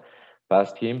myself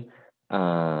passed him.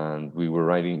 And we were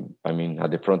riding, at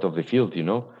the front of the field,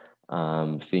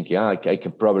 thinking, I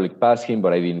can probably pass him,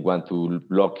 but I didn't want to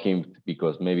block him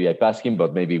because maybe I pass him,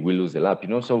 but maybe we lose the lap,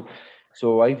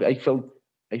 So I felt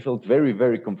very,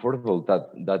 very comfortable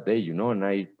that day, and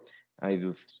I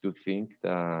do think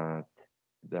that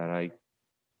I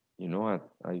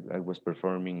was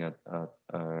performing at a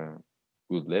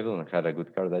good level and had a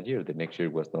good car that year. The next year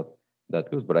was not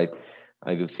that good, but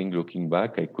I do think, looking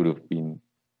back, I could have been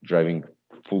driving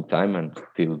full time and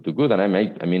still do good. And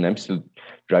I'm still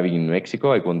driving in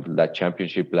Mexico. I won that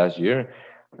championship last year,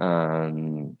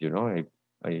 and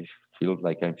I feel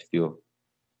like I'm still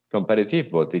competitive,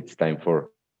 but it's time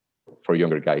for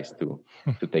younger guys to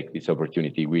take this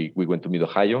opportunity. We went to Mid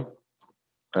Ohio.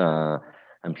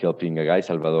 I'm helping a guy,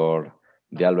 Salvador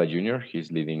de Alba Jr.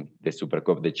 He's leading the Super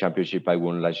Cup, the championship I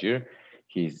won last year.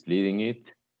 He's leading it.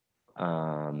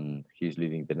 He's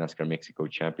leading the NASCAR Mexico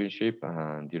Championship,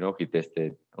 and he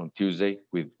tested on Tuesday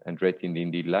with Andretti in the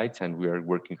Indy Lights, and we are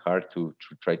working hard to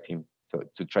try to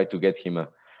get him a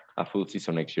full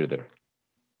season next year there.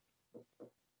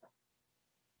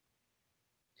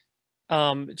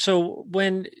 So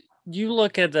when you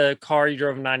look at the car you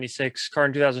drove in 96, car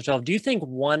in 2012, do you think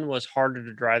one was harder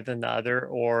to drive than the other,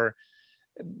 or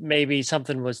maybe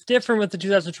something was different with the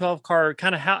 2012 car?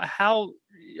 Kind of how,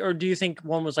 or do you think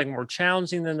one was like more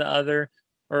challenging than the other,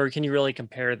 or can you really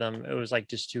compare them? It was like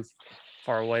just too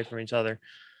far away from each other.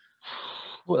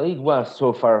 Well, it was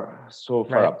so far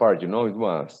right apart, it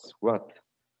was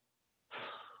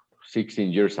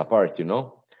 16 years apart,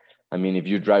 if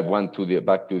you drive one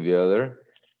back to the other,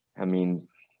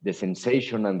 the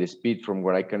sensation and the speed, from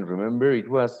what I can remember, it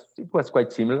was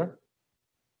quite similar.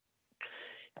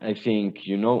 I think,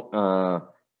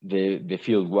 the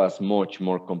field was much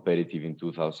more competitive in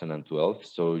 2012.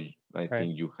 So I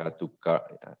think you had to,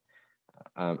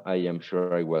 I am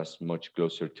sure I was much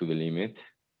closer to the limit.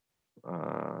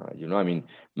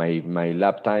 My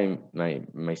lap time,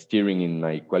 my steering in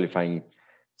my qualifying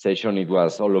session, it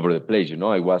was all over the place.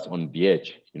 I was on the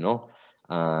edge,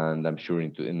 and I'm sure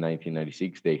in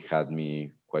 1996 they had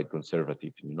me quite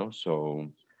conservative,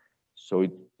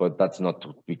 but that's not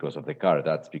because of the car.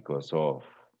 That's because of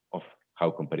how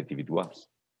competitive it was.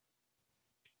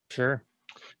 Sure.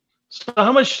 So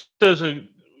how much does when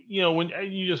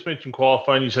you just mentioned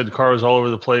qualifying, you said the car was all over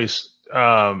the place.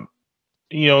 Of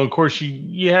course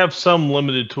you have some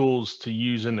limited tools to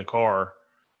use in the car.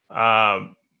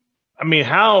 How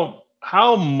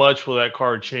how much will that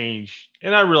car change?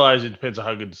 And I realize it depends on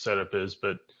how good the setup is,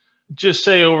 but just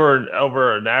say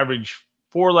over an average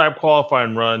 4-lap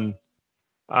qualifying run,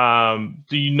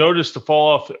 do you notice the fall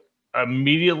off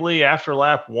immediately after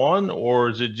lap one, or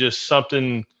is it just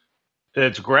something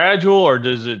that's gradual, or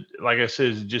does it, like I said,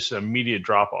 is it just an immediate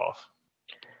drop off?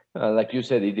 Like you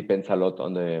said, it depends a lot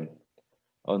on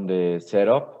the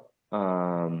setup.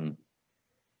 I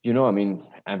mean,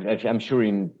 I'm sure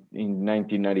in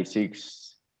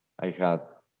 1996 I had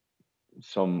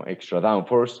some extra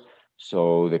downforce,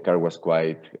 so the car was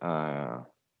quite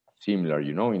similar.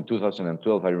 In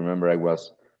 2012, I remember I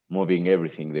was moving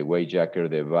everything, the weight jacker,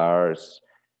 the bars.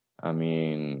 I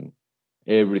mean,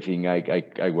 everything.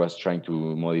 I was trying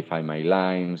to modify my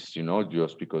lines,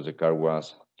 just because the car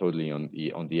was totally on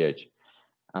the edge.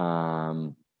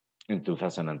 In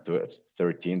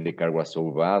 2013, the car was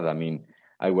so bad. I mean,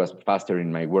 I was faster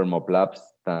in my warm-up laps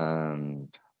than,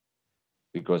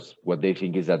 because what they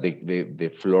think is that the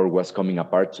floor was coming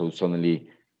apart, so suddenly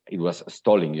it was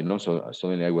stalling, so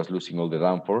suddenly I was losing all the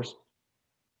downforce.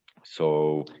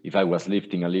 So if I was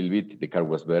lifting a little bit, the car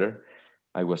was better.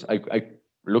 I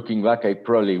looking back, I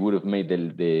probably would have made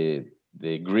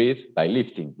the grid by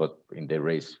lifting, but in the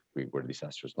race we were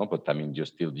disastrous. No, but I mean,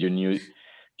 you knew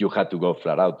you had to go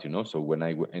flat out, So when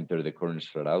I entered the corners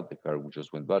flat out, the car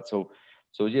just went bad. So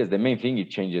yes, the main thing, it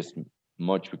changes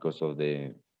much because of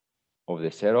the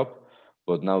setup.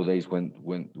 But nowadays, when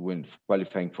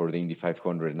qualifying for the Indy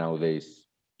 500, nowadays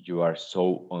you are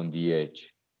so on the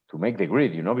edge to make the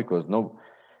grid, because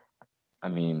I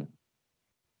mean,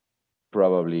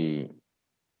 probably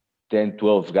 10,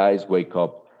 12 guys wake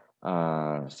up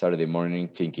Saturday morning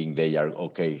thinking they are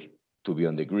okay to be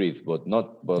on the grid, but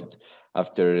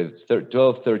after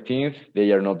 12th, 13th,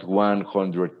 they are not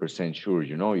 100% sure,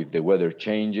 if the weather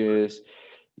changes,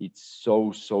 it's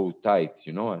so tight,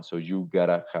 and so you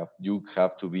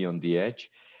have to be on the edge.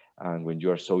 And when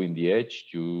you are so in the edge,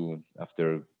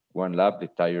 after one lap, the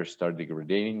tires start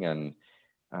degrading, and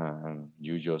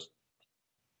you just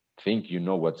think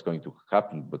what's going to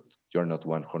happen, but you're not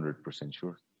 100%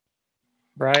 sure.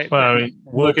 Right. Well, I mean,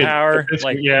 willpower,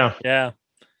 yeah.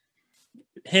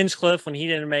 Hinchcliffe, when he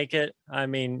didn't make it, I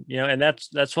mean, and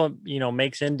that's what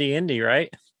makes Indy,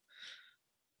 right?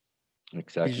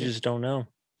 Exactly. You just don't know.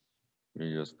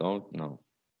 You just don't know.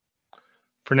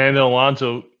 Fernando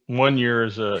Alonso one year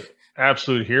is a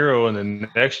absolute hero, and then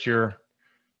next year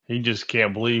he just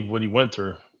can't believe what he went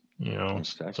through.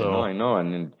 Exactly. So No, I know,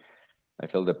 and I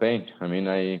felt the pain. I mean,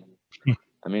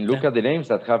 look at the names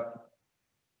that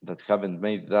haven't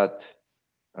made that.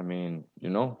 I mean,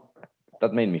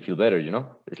 that made me feel better.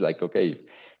 It's like, okay,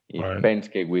 if right.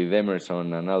 Penske with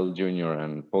Emerson and Al Jr.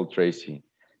 and Paul Tracy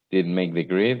didn't make the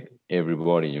grid,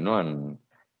 everybody, and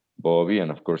Bobby, and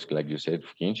of course, like you said,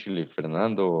 Hinchley,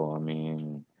 Fernando. I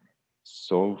mean,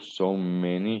 so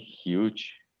many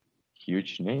huge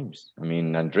names. I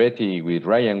mean, Andretti with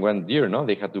Ryan one year, no,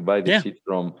 they had to buy the seat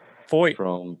from Foyt,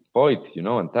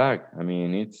 and tag. I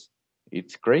mean,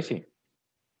 it's crazy.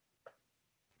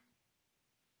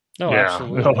 No, yeah,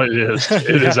 absolutely. no, it is.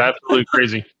 It is absolutely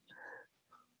crazy.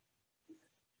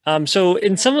 So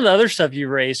in some of the other stuff you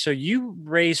raced, so you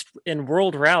raced in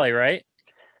World Rally, right?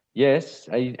 Yes,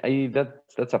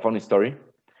 that's a funny story.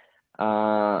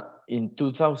 In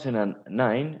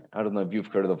 2009, I don't know if you've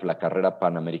heard of La Carrera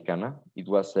Panamericana. It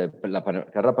was Carrera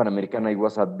Panamericana. It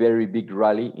was a very big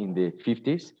rally in the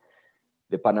 50s.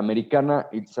 The Panamericana,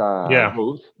 it's a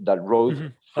road that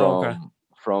rode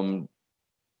from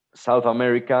South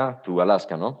America to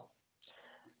Alaska, no?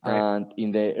 Right. And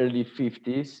in the early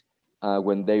 50s,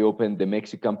 when they opened the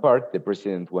Mexican part, the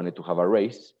president wanted to have a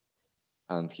race,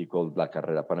 and he called La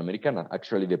Carrera Panamericana.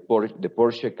 Actually, the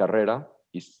Porsche Carrera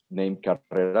is named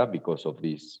Carrera because of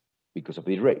this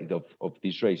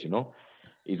race.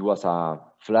 It was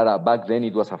back then.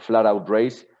 It was a flat out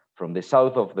race from the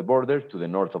south of the border to the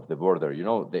north of the border.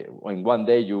 In one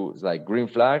day it's like green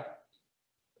flag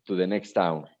to the next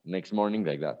town, next morning,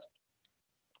 like that.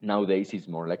 Nowadays it's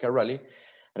more like a rally,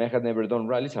 and I had never done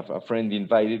rallies. A friend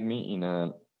invited me in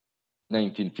a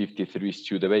 1953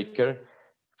 Studebaker.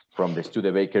 From the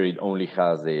Studebaker, it only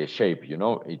has the shape,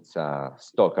 it's a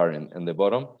stock car in the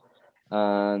bottom.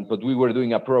 But we were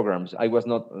doing a program. I was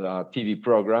not a TV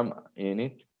program in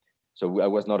it, so I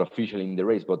was not officially in the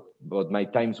race, but my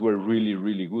times were really,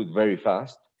 really good, very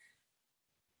fast.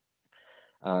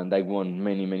 And I won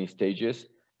many, many stages.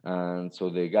 And so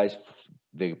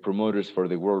the promoters for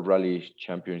the World Rally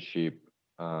Championship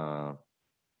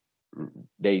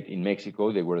date in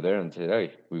Mexico, they were there and said,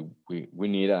 "Hey, we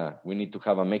need to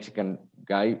have a Mexican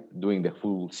guy doing the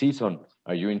full season.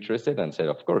 Are you interested?" And said,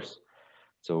 "Of course."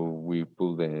 So we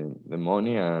pulled the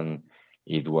money, and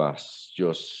it was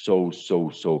just so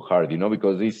hard,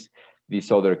 because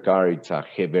this other car, it's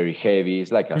very heavy.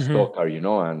 It's like a stock car,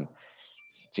 and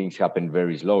things happen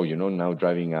very slow. Now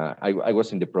driving, I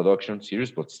was in the production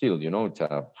series, but still, it's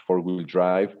a 4-wheel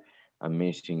drive,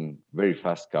 amazing, very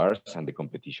fast cars, and the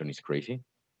competition is crazy.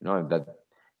 And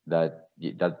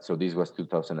so this was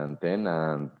 2010,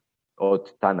 and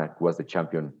Ott Tanak was the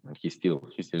champion, and he's still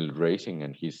racing,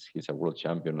 and he's a world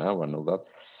champion now and all that.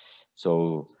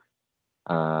 So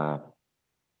uh,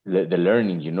 the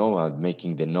learning,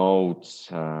 making the notes,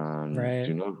 and Right.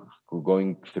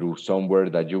 going through somewhere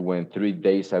that you went 3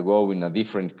 days ago in a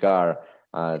different car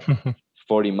at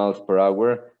 40 miles per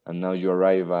hour, and now you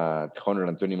arrive at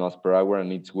 120 miles per hour,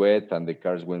 and it's wet, and the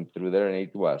cars went through there, and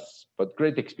it was, but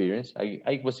great experience.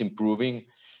 I was improving,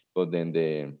 but then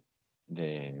it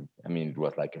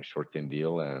was like a short-term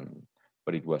deal,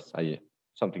 but it was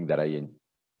something that I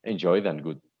enjoyed, and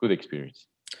good experience.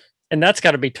 And that's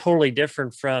got to be totally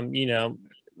different from,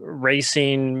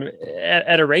 racing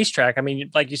at a racetrack. I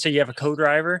mean, like you said, you have a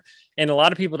co-driver, and a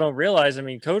lot of people don't realize, I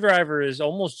mean, co-driver is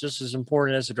almost just as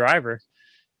important as a driver,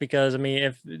 because I mean,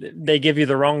 if they give you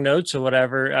the wrong notes or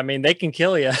whatever, I mean, they can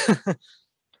kill you.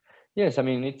 Yes, I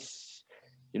mean, it's,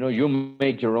 you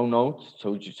make your own notes,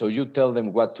 so you tell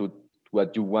them what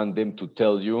you want them to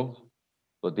tell you,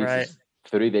 but this Right. is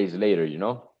 3 days later,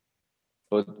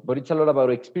 but it's a lot about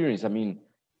experience. I mean,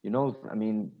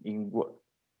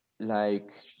 like,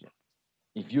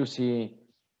 if you see,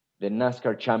 the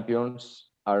NASCAR champions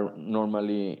are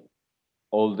normally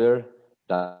older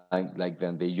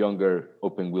than the younger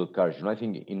open wheel cars. I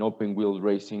think in open wheel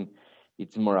racing,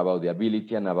 it's more about the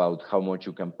ability and about how much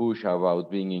you can push,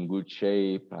 about being in good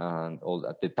shape, and all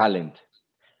that, the talent.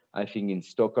 I think in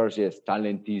stock cars, yes,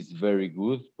 talent is very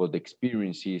good, but the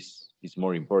experience is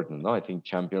more important. No, I think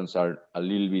champions are a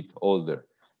little bit older.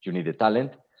 You need the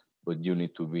talent, but you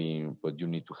need to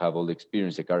have all the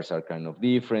experience. The cars are kind of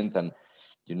different, and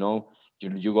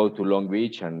you go to Long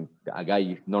Beach, and a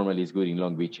guy normally is good in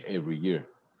Long Beach every year.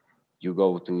 You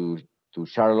go to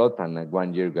Charlotte, and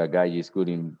 1 year a guy is good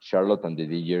in Charlotte, and the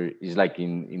year is like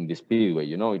in the speedway.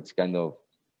 It's kind of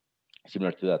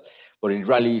similar to that. But in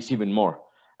rally, it's even more.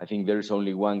 I think there's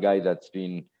only one guy that's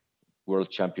been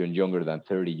world champion younger than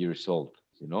 30 years old.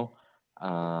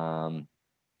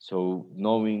 So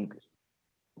knowing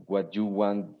what you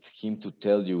want him to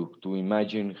tell you, to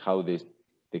imagine how the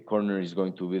corner is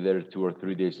going to be there 2 or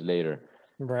 3 days later.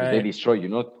 Because they Right. destroy,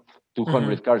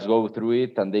 200 cars go through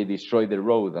it, and they destroy the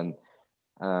road, and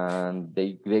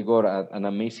they got an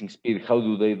amazing speed. How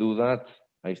do they do that?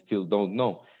 I still don't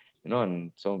know.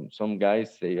 And some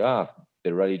guys say,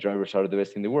 the rally drivers are the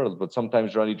best in the world, but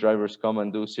sometimes rally drivers come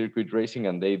and do circuit racing,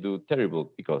 and they do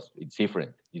terrible, because it's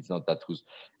different. It's not that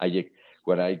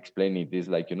what I explain it is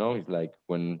like, it's like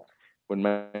when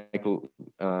Michael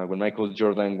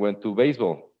Jordan went to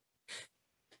baseball.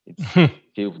 It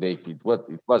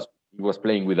was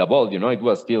playing with a ball. It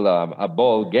was still a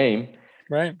ball game.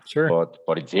 Right. Sure.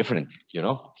 But it's different.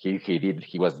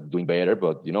 He was doing better,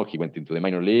 but he went into the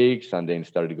minor leagues and then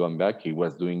started going back. He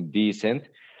was doing decent,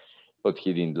 but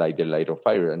he didn't light the light of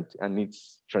fire. And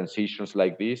it's transitions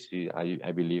like this,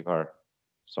 I believe, are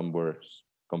somewhere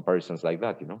comparisons like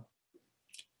that.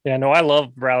 Yeah, no, I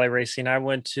love rally racing. I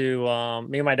went to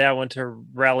me and my dad went to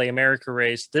Rally America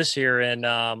race this year in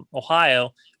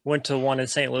Ohio. Went to one in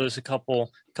St. Louis a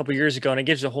couple years ago, and it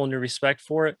gives you a whole new respect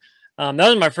for it. That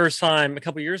was my first time a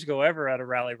couple years ago ever at a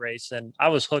rally race, and I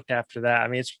was hooked after that. I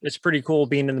mean, it's pretty cool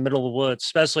being in the middle of the woods,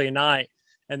 especially at night,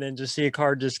 and then just see a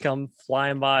car just come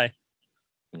flying by.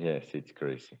 Yes, it's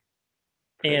crazy.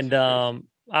 And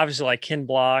obviously, like Ken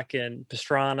Block and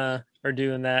Pastrana are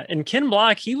doing that. And Ken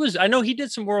Block, I know he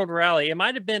did some World Rally. It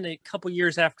might have been a couple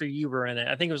years after you were in it.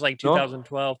 I think it was like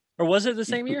 2012, or was it the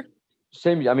same year?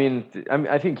 Same.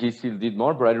 I think he still did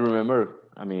more, but I remember.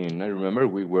 I remember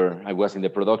I was in the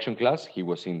production class. He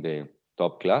was in the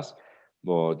top class,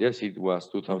 but yes, it was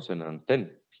 2010.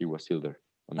 He was still there.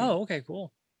 Oh, okay,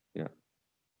 cool. Yeah.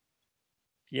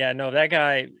 Yeah, no, that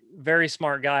guy, very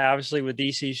smart guy, obviously with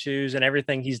DC shoes and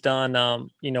everything he's done,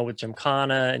 with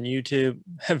Gymkhana and YouTube.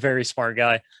 Very smart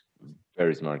guy.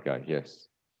 Very smart guy, yes.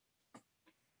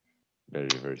 Very,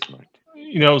 very smart.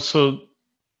 So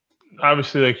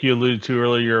obviously, like you alluded to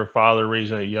earlier, you're a father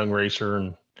raising a young racer,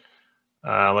 and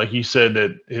like you said,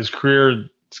 that his career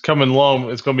is coming along.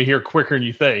 It's going to be here quicker than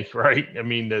you think, right? I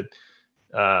mean, that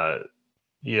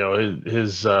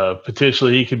his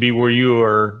potentially he could be where you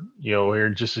are, here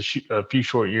in just a few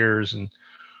short years. And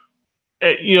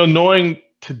knowing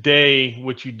today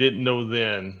what you didn't know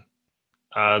then,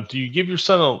 do you give your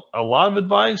son a lot of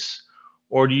advice,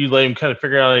 or do you let him kind of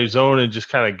figure out on his own and just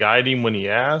kind of guide him when he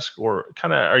asks, or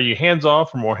kind of are you hands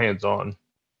off or more hands on?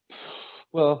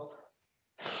 Well,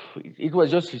 it was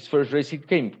just his first race. It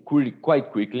came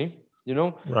quite quickly, you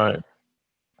know. Right.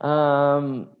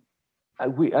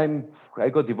 I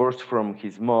got divorced from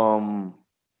his mom.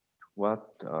 What?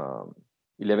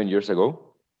 11 years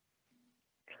ago.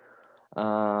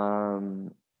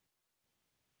 And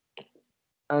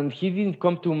he didn't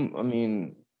come to. I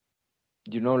mean,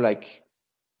 like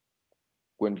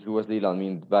when he was little. I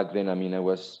mean, back then. I mean, I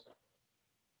was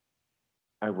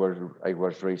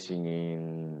racing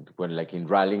in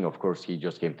rallying. Of course, he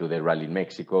just came to the rally in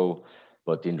Mexico,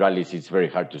 but in rallies it's very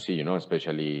hard to see,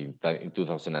 especially in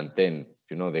 2010.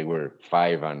 They were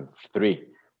 5 and 3,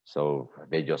 so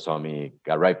they just saw me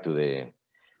arrive to the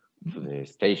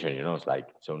station. It's like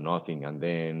so nothing, and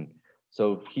then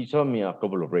so he saw me a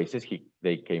couple of races.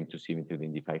 They came to see me to the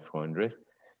Indy 500,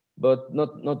 but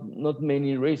not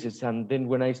many races. And then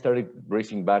when I started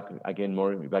racing back again,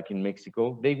 more back in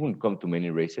Mexico, they wouldn't come to many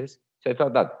races. So I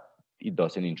thought that it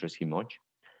doesn't interest him much.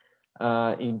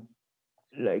 In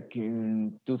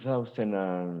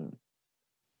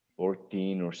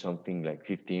 2014 or something, like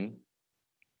 15,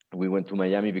 we went to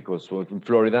Miami because in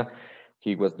Florida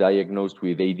he was diagnosed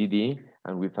with ADD,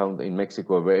 and we found in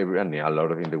Mexico, and a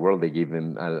lot of in the world, they give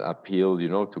them a pill,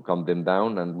 to calm them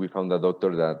down. And we found a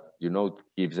doctor that,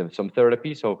 gives them some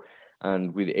therapy. So,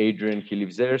 and with Adrian, he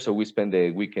lives there. So we spent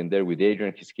the weekend there with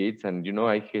Adrian, his kids. And,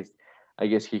 I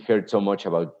guess he heard so much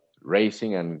about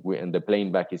racing, and the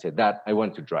plane back, he said, "Dad, I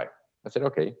want to drive." I said,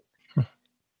 "Okay."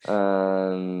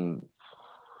 And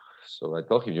so I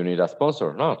told him, "You need a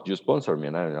sponsor." "No, you sponsor me,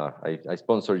 and I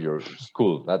sponsor your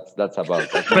school. That's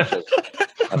about as much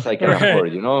as I can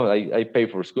afford. I pay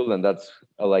for school, and that's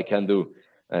all I can do."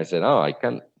 And I said, "Oh, I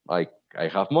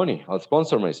have money. I'll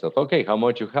sponsor myself." "Okay, how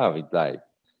much you have?" It's like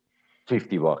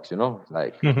 $50,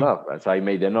 like, well, as I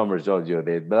made the numbers,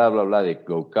 the blah, blah, blah, the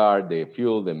go-kart, the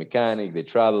fuel, the mechanic, the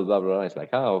travel, blah, blah, blah. It's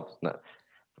like, oh,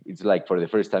 it's like for the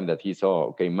first time that he saw,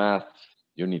 okay, math,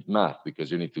 you need math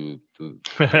because you need to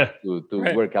Right.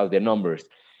 work out the numbers.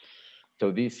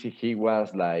 So he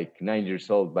was like 9 years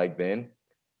old back then,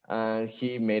 and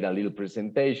he made a little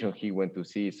presentation. He went to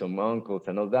see some uncles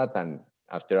and all that, and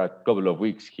after a couple of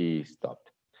weeks, he stopped.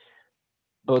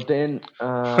 But then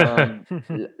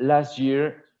last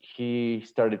year he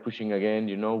started pushing again,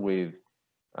 with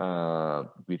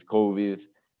COVID.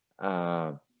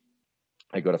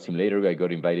 I got a simulator. I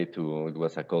got invited to, it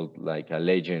was called like a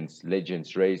Legends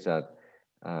race that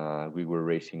we were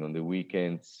racing on the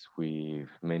weekends with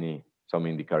some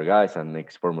IndyCar guys and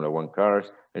ex-Formula One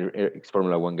cars,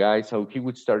 ex-Formula One guys. So he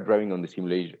would start driving on the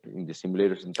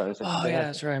simulators sometimes. Oh yeah,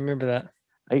 that's right. I remember that.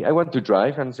 I want to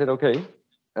drive, and said, okay.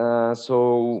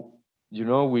 So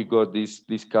we got this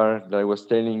car that I was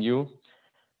telling you.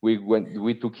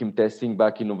 We took him testing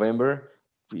back in November.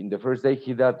 In the first day,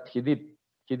 he did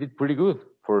pretty good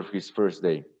for his first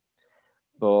day.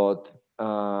 But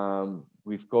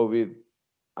with COVID,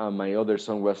 my other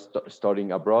son was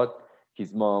studying abroad.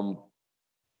 His mom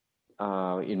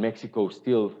in Mexico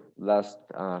still last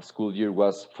school year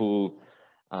was full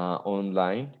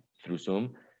online through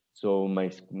Zoom. So my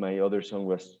other son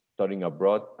was studying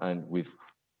abroad and with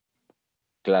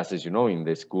classes, in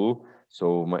the school.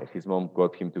 So his mom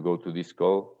got him to go to this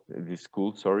school, and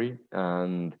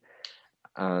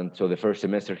so the first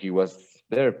semester he was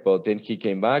there. But then he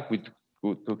came back. We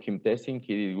took him testing.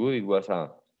 He did good. It was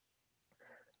a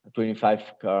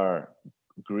 25 car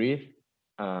grid,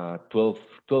 12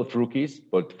 rookies,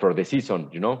 but for the season,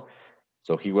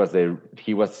 So he was the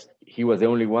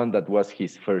only one that was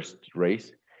his first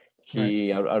race.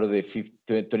 He out of the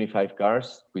 25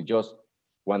 cars, with just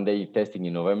one day testing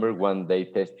in November, one day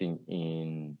testing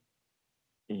in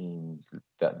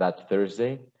that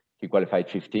Thursday, he qualified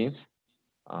 15th,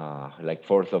 like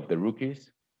fourth of the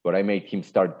rookies. But I made him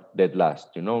start dead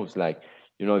last. It's like,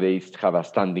 they have a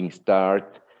standing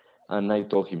start. And I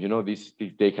told him,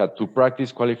 they had to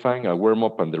practice qualifying, a warm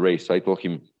up, and the race. So I told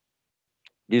him,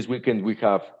 this weekend we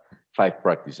have 5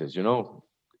 practices.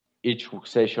 Each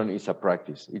session is a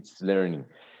practice. It's learning.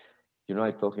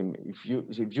 I told him, if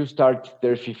you start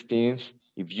there 15th,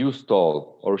 if you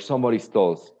stall or somebody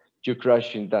stalls, you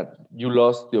crash in that. You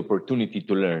lost the opportunity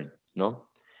to learn. No,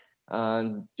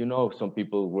 and some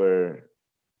people were,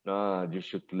 you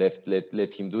should let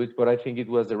him do it. But I think it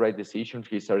was the right decision.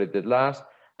 He started at last.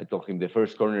 I told him the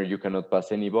first corner you cannot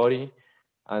pass anybody,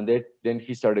 and then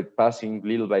he started passing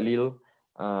little by little.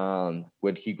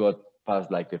 When he got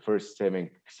past like the first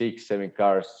 6, 7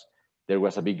 cars, there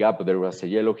was a big gap. There was a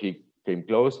yellow. He came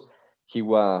close. He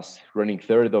was running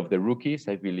third of the rookies,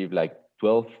 I believe, like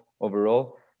 12th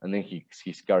overall, and then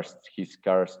his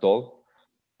car stalled.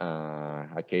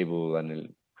 A cable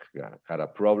and had a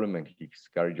problem, and his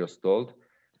car just stalled.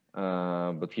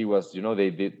 But he was, they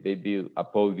did a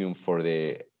podium for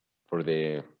the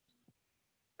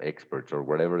experts or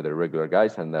whatever, the regular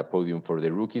guys, and a podium for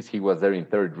the rookies. He was there in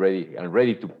third,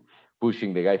 ready to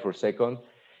pushing the guy for second.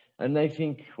 And I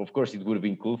think, of course, it would have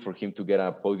been cool for him to get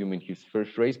a podium in his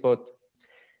first race, but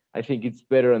I think it's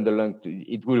better in the long.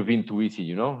 It would have been too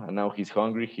easy, And now he's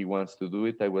hungry. He wants to do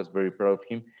it. I was very proud of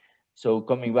him. So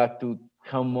coming back to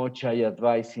how much I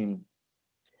advise him,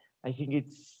 I think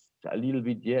it's a little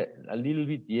bit, yeah, a little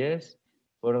bit, yes.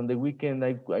 But on the weekend,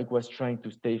 I was trying to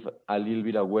stay a little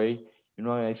bit away.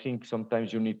 I think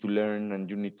sometimes you need to learn and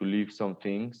you need to leave some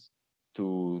things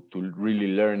to really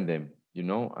learn them.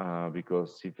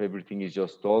 Because if everything is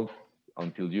just told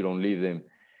until you don't leave them,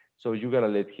 so you gotta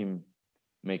let him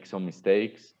make some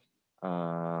mistakes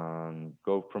and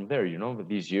go from there. But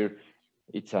this year,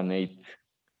 it's an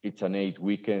 8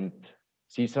 weekend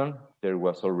season. There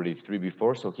was already 3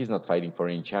 before, so he's not fighting for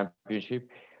any championship.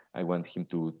 I want him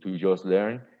to just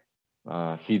learn.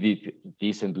 He did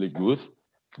decently good,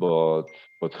 but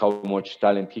how much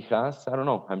talent he has, I don't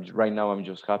know. Right now I'm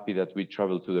just happy that we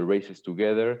travel to the races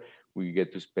together. We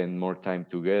get to spend more time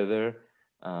together,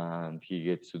 and he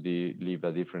gets to live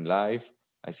a different life.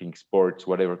 I think sports,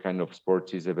 whatever kind of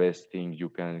sports, is the best thing you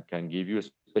can give you,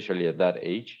 especially at that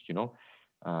age.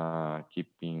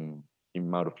 Keeping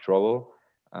him out of trouble.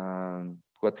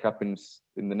 What happens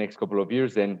in the next couple of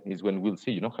years then is when we'll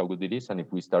see, how good it is, and if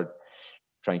we start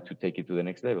trying to take it to the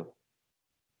next level.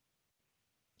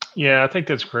 Yeah, I think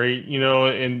that's great.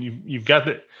 And you've got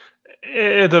the,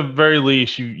 at the very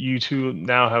least, you two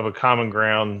now have a common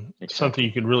ground, Exactly. Something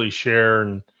you can really share,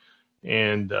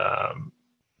 and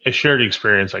a shared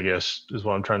experience, I guess, is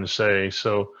what I'm trying to say.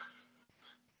 So,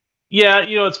 yeah,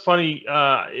 it's funny.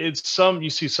 You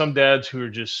see some dads who are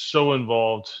just so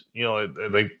involved,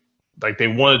 like they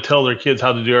want to tell their kids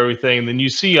how to do everything, and then you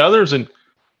see others, and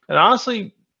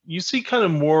honestly, you see kind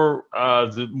of more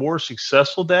the more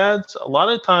successful dads. A lot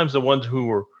of times, the ones who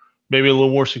were maybe a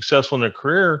little more successful in their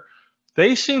career,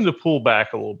 they seem to pull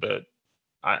back a little bit.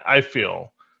 I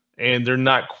feel, and they're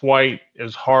not quite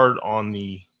as hard on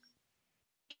the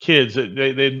kids.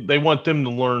 They want them to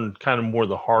learn kind of more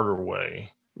the harder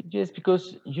way. Yes,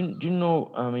 because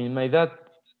I mean, my dad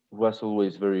was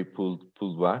always very pulled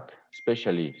back,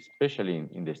 especially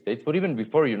in the States. But even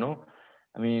before,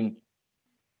 I mean,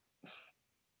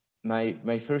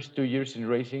 my first 2 years in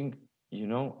racing,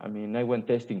 I mean, I went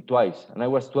testing twice, and I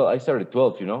was 12. I started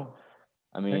 12.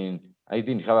 I mean, I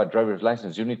didn't have a driver's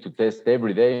license. You need to test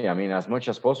every day. I mean, as much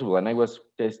as possible. And I was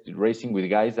racing with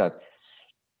guys that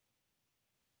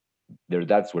their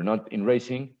dads were not in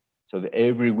racing, so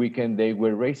every weekend they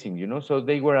were racing. So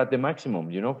they were at the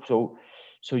maximum.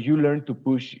 So you learn to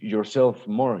push yourself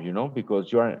more.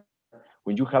 Because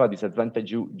when you have a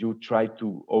disadvantage, you try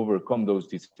to overcome those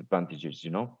disadvantages.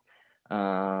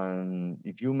 And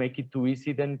if you make it too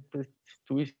easy, then it's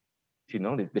too easy.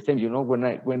 The same.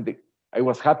 I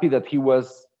was happy that he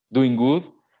was doing good,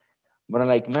 but I'm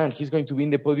like, man, he's going to be in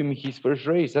the podium in his first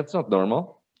race. That's not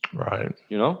normal, Right?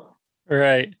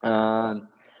 Right.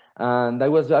 And I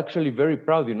was actually very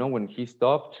proud, when he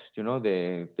stopped.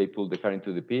 They pulled the car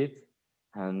into the pit,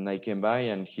 and I came by,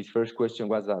 and his first question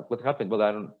was, "What happened?" Well,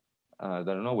 I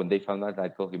don't know. When they found out, I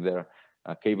told him their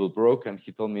cable broke, and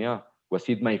he told me, was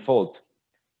it my fault?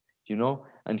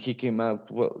 And he came out.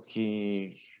 Well,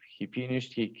 he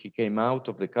finished. He came out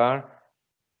of the car,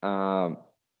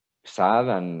 sad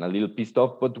and a little pissed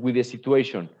off, but with the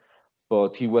situation.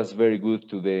 But he was very good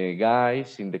to the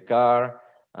guys in the car.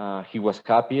 He was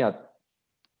happy. At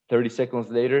 30 seconds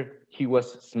later, he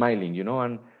was smiling,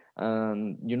 and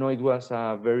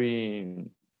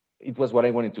it was what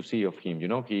I wanted to see of him.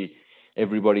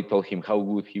 Everybody told him how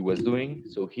good he was doing,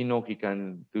 so he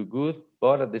can do good.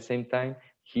 But at the same time,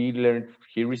 he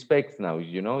respects now,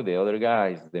 the other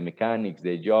guys, the mechanics,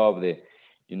 the job, that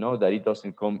it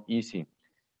doesn't come easy.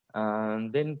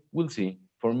 And then we'll see.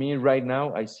 For me right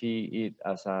now, I see it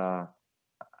as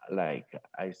like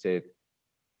I said,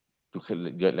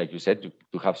 like you said,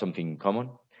 to have something in common,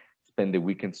 spend the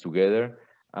weekends together,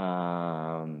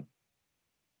 and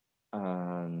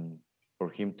for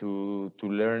him to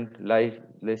learn life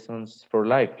lessons for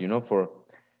life,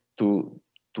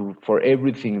 for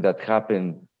everything that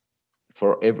happened,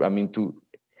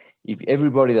 if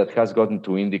everybody that has gotten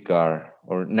to IndyCar,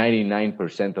 or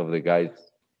 99% of the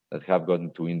guys that have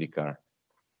gotten to IndyCar,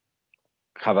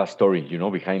 have a story,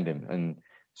 behind them, and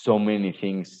so many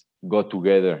things go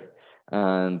together,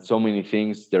 and so many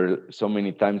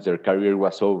times their career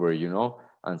was over,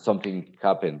 and something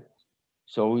happened.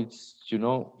 So it's,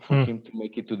 for him to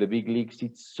make it to the big leagues,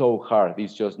 it's so hard.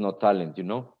 It's just not talent.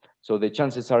 So the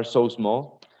chances are so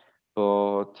small,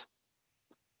 but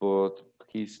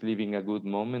he's living a good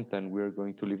moment, and we're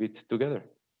going to live it together.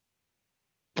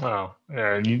 Wow.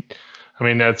 Yeah. I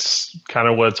mean, that's kind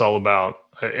of what it's all about.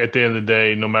 At the end of the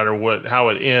day, no matter how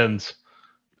it ends,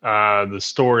 the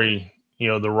story,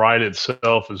 the ride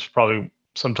itself is probably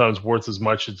sometimes worth as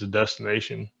much as the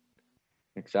destination.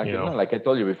 Exactly. No, like I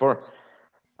told you before.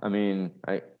 I mean,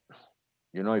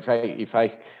 if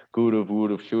I could have,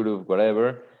 would have, should have,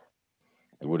 whatever,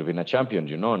 I would have been a champion,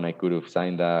 and I could have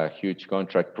signed a huge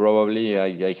contract. Probably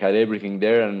I had everything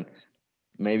there, and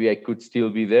maybe I could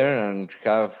still be there and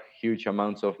have huge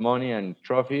amounts of money and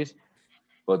trophies,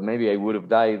 but maybe I would have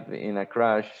died in a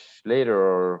crash later,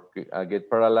 or I get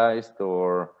paralyzed,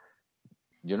 or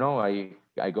I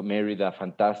got married a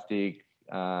fantastic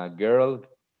girl.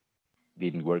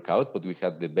 Didn't work out, but we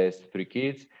had the best 3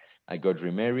 kids. I got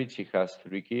remarried. She has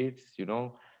 3 kids.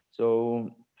 So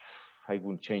I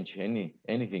wouldn't change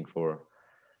anything for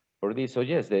this. So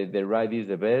yes, the ride is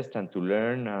the best, and to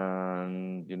learn,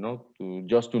 and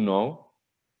to know.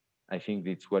 I think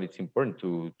it's what it's important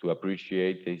to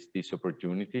appreciate these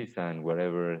opportunities, and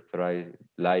whatever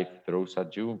life throws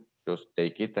at you, just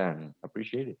take it and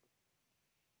appreciate it.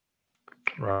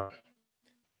 Right.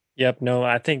 Yep. No,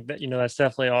 I think that, that's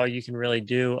definitely all you can really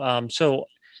do. So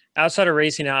outside of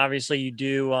racing, obviously you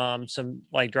do some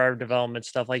like driver development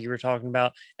stuff like you were talking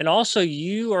about. And also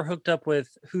you are hooked up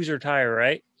with Hoosier Tire,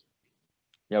 right?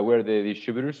 Yeah, we're the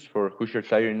distributors for Hoosier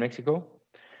Tire in Mexico.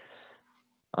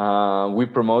 We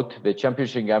promote the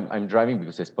championship I'm driving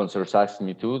because the sponsors asked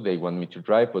me to. They want me to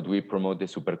drive, but we promote the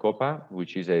Supercopa,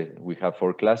 which is we have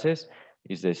 4 classes.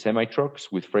 It's the semi trucks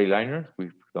with Freightliner.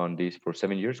 We've done this for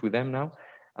 7 years with them now.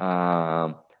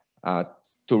 A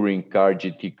touring car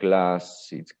GT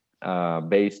class. It's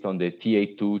based on the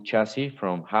TA2 chassis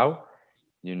from How.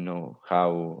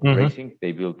 How Racing.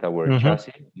 They built our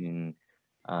chassis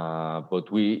but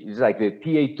it's like the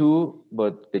TA2,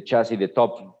 but the chassis, the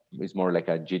top is more like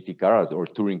a GT car or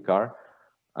touring car.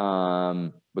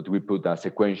 But we put a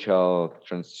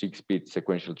 6-speed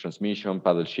sequential transmission,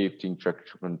 paddle shifting,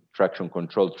 traction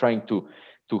control, trying to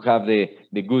have the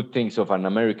good things of an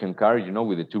American car,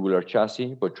 with a tubular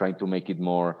chassis, but trying to make it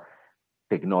more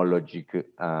technological,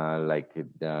 like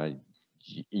the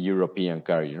European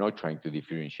car, trying to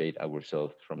differentiate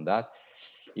ourselves from that.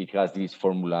 It has this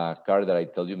Formula car that I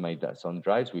told you my son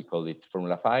drives. We call it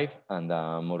Formula 5, and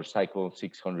a motorcycle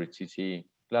 600cc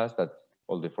class that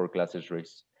all the 4 classes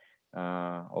race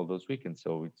all those weekends.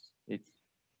 So it's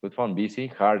good fun, busy,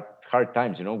 hard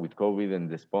times, with COVID and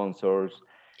the sponsors.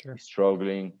 Sure.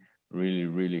 Struggling, really,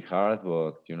 really hard.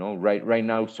 But right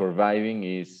now surviving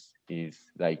is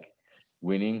like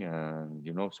winning,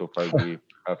 and so far we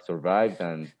have survived,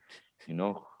 and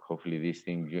hopefully this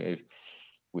thing.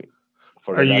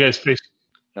 Are you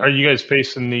guys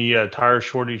facing the tire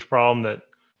shortage problem that,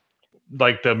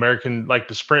 like the American, like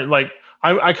the sprint, like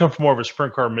I come from more of a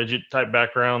sprint car midget type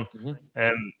background,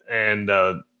 and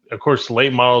of course the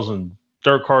late models and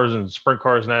dirt cars and sprint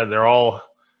cars and that, they're all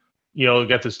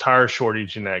got this tire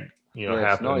shortage and that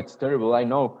happening. No, it's terrible. I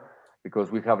know,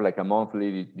 because we have like a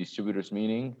monthly distributors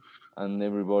meeting, and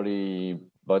everybody,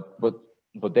 but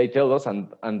they tell us, and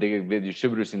the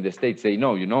distributors in the States, they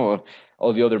know,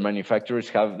 all the other manufacturers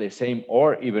have the same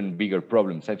or even bigger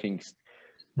problems. I think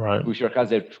right. Hoosier has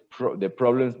the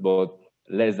problems, but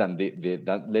less than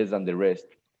the rest.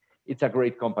 It's a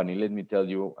great company, let me tell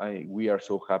you. We are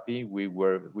so happy. We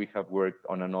have worked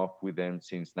on and off with them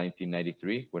since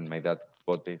 1993, when my dad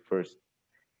bought the first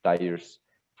tires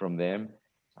from them,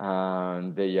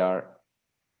 and they are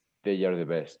the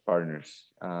best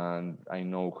partners. And I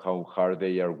know how hard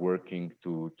they are working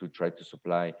to try to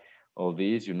supply all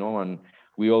these, and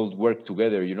we all work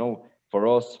together. For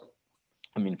us,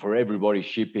 I mean, for everybody,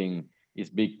 shipping is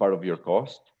big part of your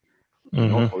cost.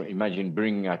 Imagine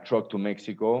bringing a truck to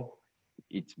Mexico.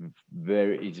 It's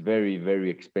very, very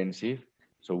expensive.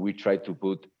 So we try to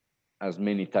put as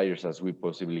many tires as we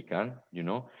possibly can,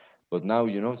 But now,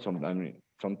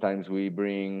 sometimes we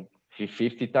bring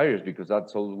 50 tires because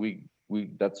that's all we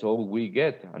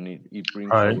get, and it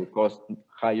brings our cost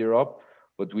higher up.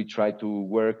 But we try to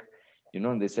work,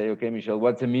 and they say, okay, Michelle,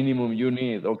 what's the minimum you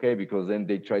need? Okay, because then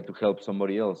they try to help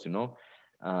somebody else,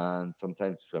 And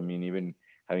sometimes, even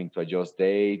having to adjust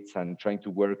dates and trying to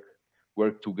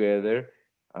work together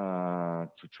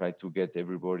to try to get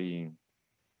everybody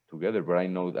together. But I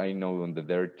know on the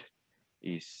dirt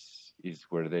is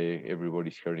where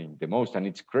everybody's hurting the most, and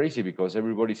it's crazy because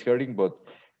everybody's hurting, but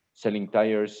selling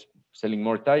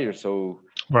more tires. So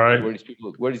Right.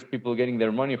 Where is people getting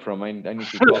their money from? I need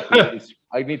to talk to all these,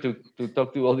 I need to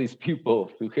talk to all these people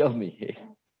to help me.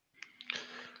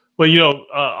 Well,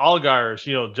 Allgaier's,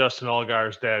 Justin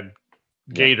Allgaier's dad,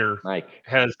 Gator, Mike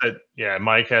has that. Yeah,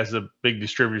 Mike has a big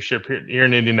distributorship here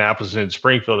in Indianapolis and in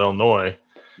Springfield, Illinois.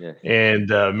 Yes. And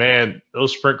man,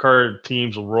 those sprint car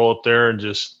teams will roll up there and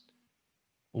just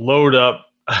load up.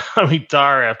 I mean,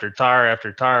 tire after tire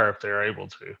after tire if they're able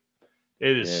to.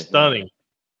 It is stunning.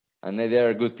 And they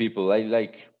are good people.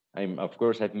 Of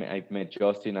course I've met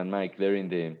Justin and Mike there in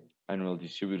the annual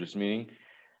distributors meeting,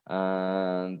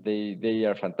 and they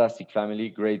are fantastic family,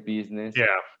 great business.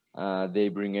 Yeah. They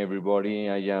bring everybody.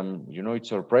 It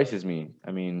surprises me. I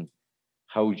mean,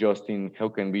 how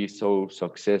can be so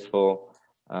successful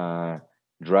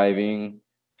driving,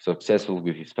 successful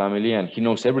with his family, and he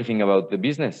knows everything about the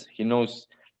business. He knows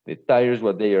the tires,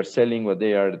 what they are selling, what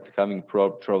they are having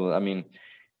trouble. I mean,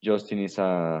 Justin is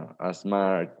a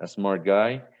smart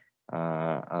guy,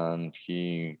 and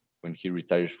when he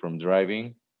retires from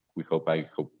driving, I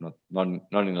hope not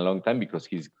in a long time, because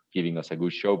he's giving us a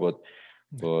good show, but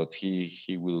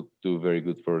he will do very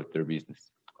good for their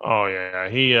business. Oh yeah,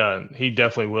 he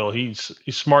definitely will. He's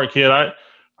a smart kid.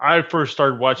 I first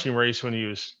started watching race when he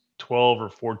was 12 or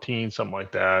 14, something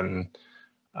like that, and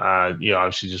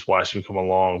obviously just watching him come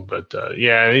along. But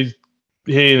yeah,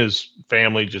 he and his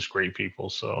family just great people.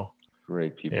 So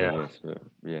great people. Yeah.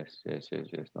 Yes.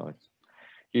 No,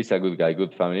 he's a good guy,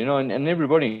 good family. And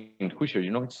everybody in Hoosier,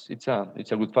 it's a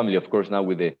good family. Of course, now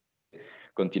with the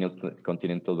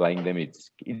Continental buying them,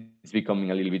 it's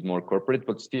becoming a little bit more corporate,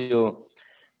 but still,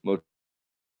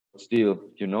 they are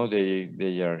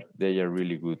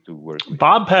really good to work with.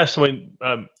 Bob passed away.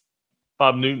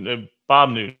 Bob Newton,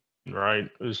 right?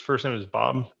 His first name is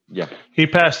Bob. Yeah. He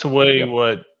passed away.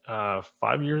 What?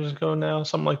 5 years ago now,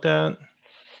 something like that.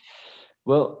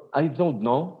 Well, I don't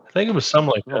know. I think it was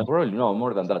something like that. Probably no,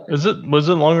 more than that. Was it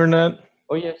longer than that?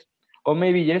 Oh yes, or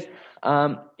maybe yes.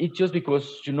 It's just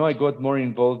because I got more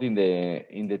involved in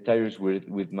the tires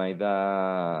with my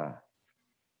dad.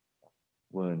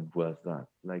 When was that?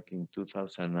 Like in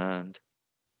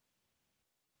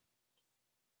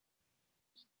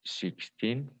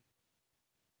 2016,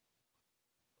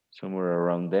 somewhere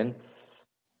around then.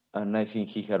 And I think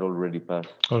he had already passed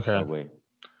away.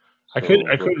 I couldn't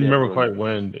remember quite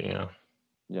when. Yeah.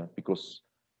 Yeah, because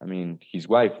I mean, his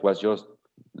wife was just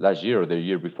last year or the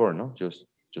year before, no? Just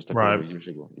a couple of years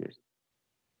ago. Yes.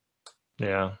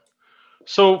 Yeah.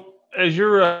 So as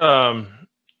you're,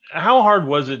 how hard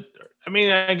was it? I mean,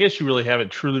 I guess you really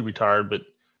haven't truly retired, but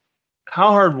how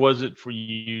hard was it for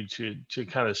you to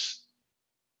kind of, as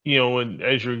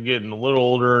you're getting a little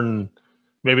older and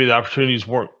maybe the opportunities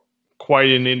weren't quite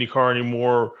in IndyCar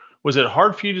anymore, was it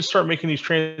hard for you to start making these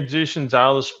transitions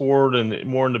out of the sport and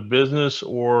more into business,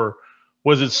 or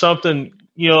was it something,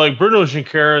 like Bruno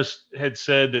Junqueira had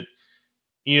said that,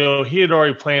 he had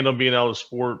already planned on being out of the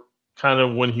sport kind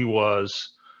of when he was,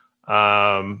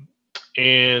 and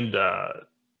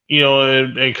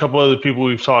a couple other people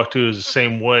we've talked to is the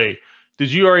same way.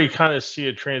 Did you already kind of see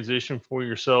a transition for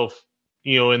yourself,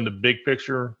 in the big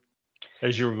picture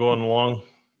as you were going along?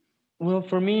 Well,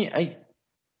 for me,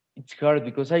 it's hard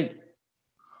because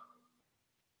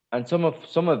some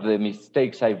of the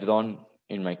mistakes I've done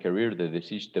in my career, the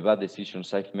bad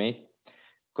decisions I've made,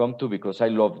 come to because I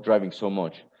love driving so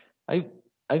much. I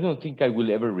don't think I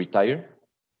will ever retire.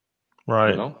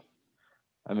 Right.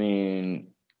 I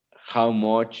mean, how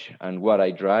much and what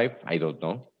I drive, I don't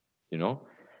know.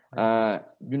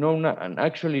 And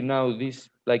actually now this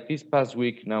past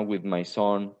week now with my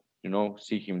son,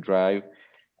 see him drive.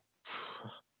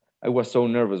 I was so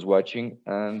nervous watching,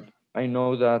 and I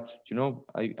know that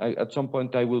I at some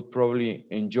point I will probably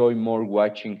enjoy more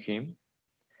watching him.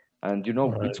 And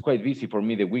it's quite busy for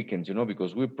me the weekends,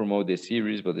 because we promote the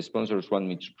series, but the sponsors want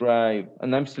me to drive,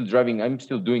 and I'm still driving. I'm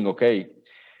still doing okay.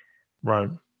 Right.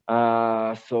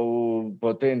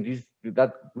 But then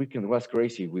that weekend was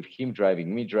crazy with him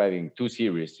driving, me driving, 2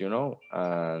 series,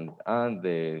 and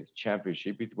the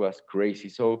championship. It was crazy.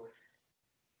 So,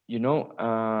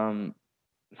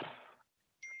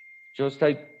 just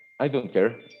I don't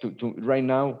care. To right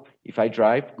now, if I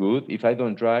drive, good. If I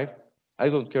don't drive, I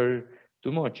don't care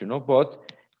too much, But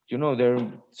there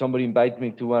somebody invite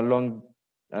me to a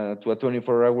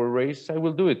 24-hour race, I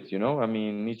will do it. I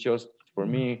mean, it's just for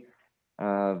me.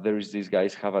 There is these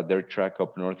guys have a dirt track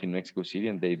up north in Mexico City,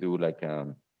 and they do like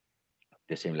the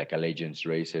same like a Legends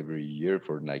race every year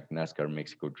for like NASCAR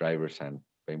Mexico drivers and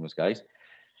famous guys.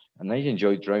 And I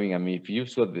enjoy driving. I mean, if you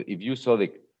saw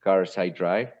the cars I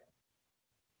drive,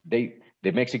 the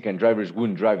Mexican drivers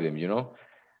wouldn't drive them,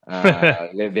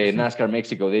 the NASCAR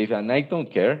Mexico Day, and I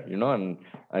don't care, and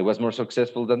I was more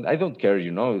successful than I don't care,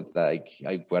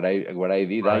 like what I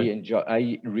did. Right.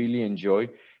 I really enjoy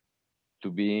to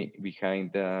be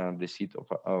behind the seat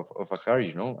of a car,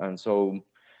 and so,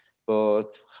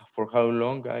 but for how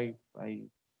long I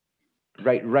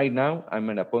right now I'm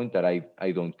at a point that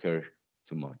I don't care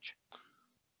too much.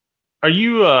 Are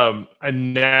you a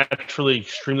naturally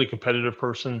extremely competitive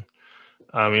person?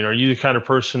 I mean, are you the kind of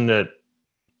person that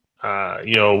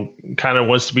kind of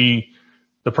wants to be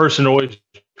the person who always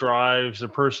drives, the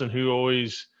person who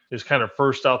always is kind of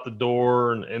first out the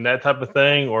door and that type of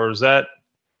thing, or is that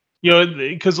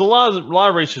because a lot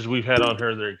of races we've had on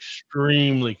here, they're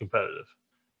extremely competitive.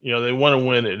 They want to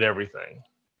win at everything.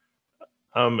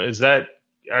 Are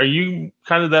you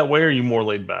kind of that way, or are you more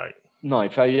laid back? No,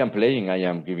 if I am playing, I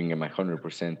am giving him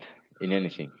 100% in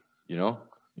anything,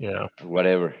 Yeah.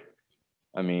 whatever.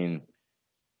 I mean,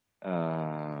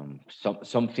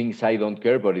 some things I don't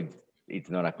care, but it's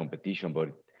not a competition.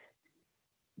 But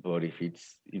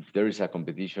if there is a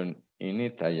competition in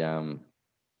it, I am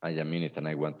in it, and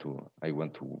I want to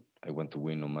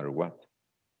win no matter what.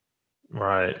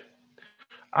 Right.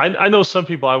 I know some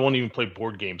people I won't even play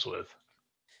board games with.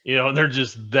 They're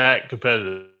just that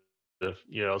competitive.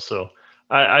 So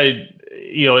I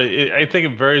think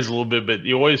it varies a little bit, but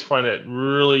you always find that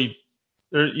really.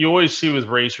 You always see with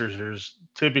racers, there's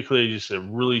typically just a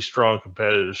really strong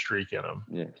competitive streak in them.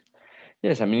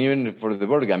 Yes. I mean, even for the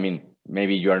board game, I mean,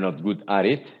 maybe you are not good at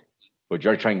it, but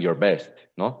you're trying your best,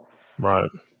 no?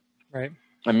 Right.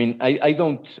 I mean, I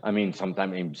don't. I mean,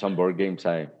 sometimes in some board games,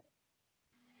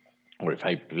 or if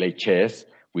I play chess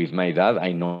with my dad,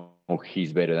 I know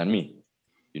he's better than me,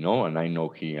 and I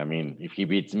know I mean, if he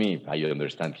beats me, I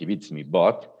understand he beats me,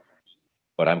 but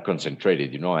I'm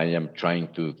concentrated, I am trying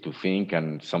to think,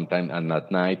 and sometimes, and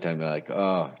at night, I'm like,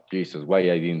 oh, Jesus, why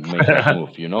I didn't make that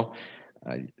move,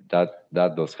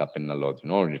 that does happen a lot,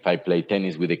 or if I play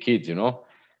tennis with the kids,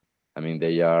 I mean,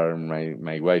 they are,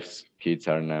 my wife's kids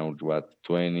are now,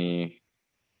 20,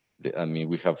 I mean,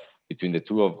 we have, between the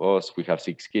two of us, we have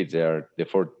 6 kids. The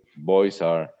 4 boys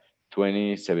are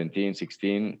 20, 17,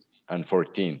 16, and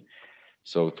 14.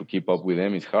 So to keep up with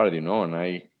them is hard,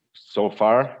 and so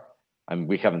far,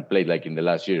 we haven't played like in the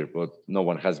last year, but no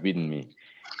one has beaten me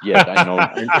yet. I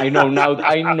know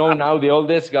now the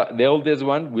oldest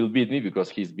one will beat me because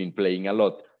he's been playing a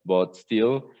lot, but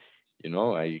still,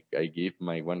 I give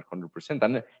my 100%.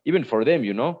 And even for them,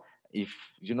 if,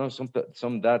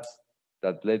 some dads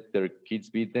that let their kids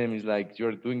beat them, is like,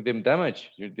 you're doing them damage.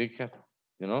 They have,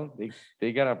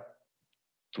 they gotta,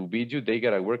 to beat you, they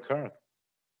gotta work hard.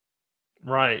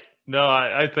 Right. No,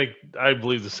 I think I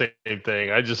believe the same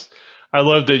thing. I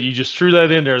love that you just threw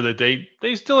that in there, that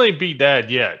they still ain't beat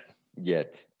Dad yet. Yes.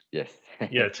 Yet.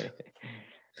 Yes.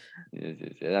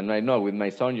 And I know with my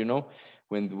son,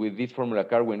 when with this Formula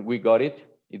car, when we got it,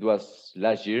 it was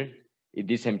last year, in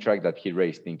the same track that he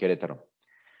raced in Querétaro.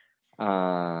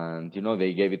 And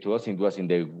they gave it to us. It was in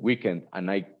the weekend,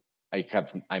 and I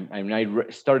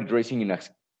started racing in a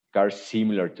car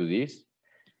similar to this,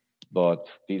 but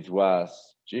this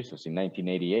was Jesus in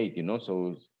 1988.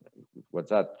 So what's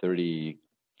that?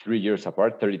 33 years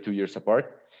apart, 32 years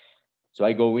apart. So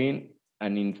I go in,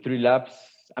 and in 3 laps,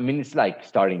 I mean, it's like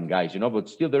starting guys, but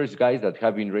still there's guys that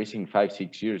have been racing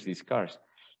 5-6 years these cars,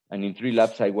 and in 3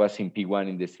 laps I was in P1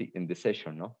 in the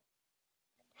session, no.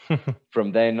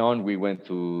 From then on, we went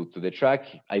to the track.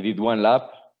 I did 1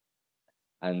 lap,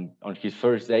 and on his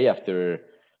first day, after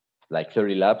like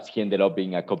 30 laps, he ended up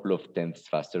being a couple of tenths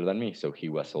faster than me. So he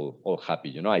was all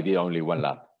happy. I did only 1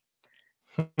 lap.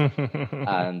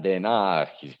 And then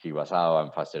he was, oh,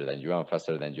 I'm faster than you, I'm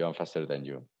faster than you, I'm faster than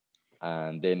you.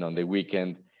 And then on the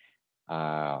weekend,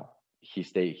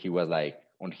 he was like,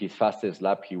 on his fastest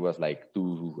lap, he was like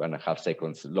 2.5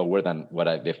 seconds lower than what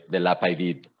the lap I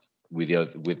did with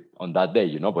on that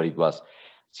day, but it was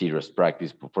serious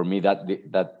practice for me.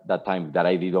 That time that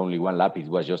I did only 1 lap, it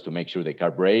was just to make sure the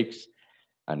car brakes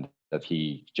and that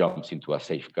he jumps into a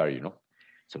safe car,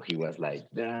 So he was like,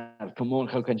 come on,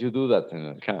 how can you do that?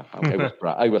 And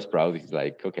I was proud. He's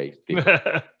like, okay,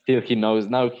 still he knows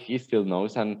now. He still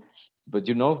knows. But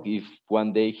if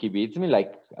one day he beats me,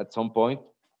 like at some point,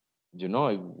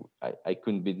 I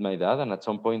couldn't beat my dad, and at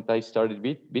some point I started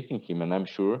beating him, and I'm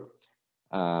sure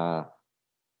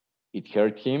it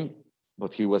hurt him,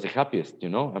 but he was the happiest.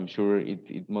 I'm sure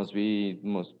it must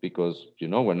because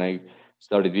when I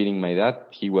started beating my dad,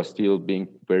 he was still being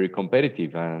very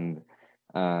competitive, and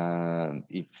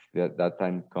if that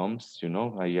time comes,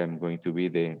 I am going to be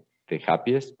the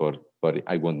happiest, but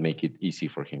I won't make it easy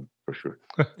for him, for sure.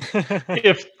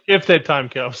 if if that time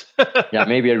comes. Yeah,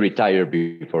 maybe I retire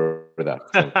before that,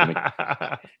 so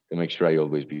to make sure I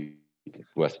always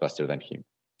was faster than him.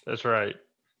 That's right.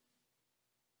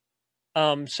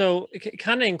 So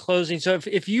kind of in closing, so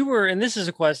if you were, and this is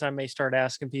a question I may start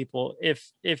asking people,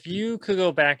 if you could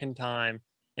go back in time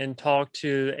and talk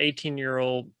to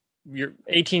 18-year-old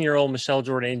Michel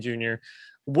Jourdain Jr.,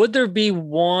 would there be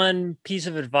one piece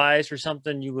of advice or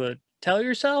something you would tell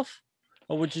yourself,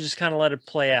 or would you just kind of let it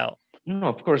play out? No,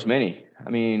 of course, many. I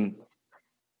mean,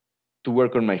 to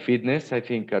work on my fitness. I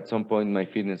think at some point my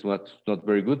fitness was not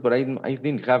very good, but I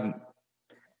didn't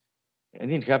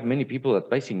have many people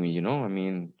advising me. You know, I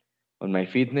mean, on my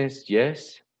fitness,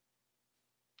 yes,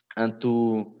 and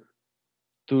to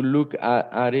look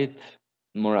at it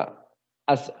more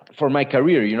as for my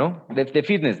career. You know, the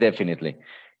fitness definitely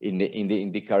in the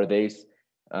IndyCar days.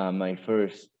 My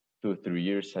first 2-3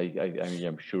 years, I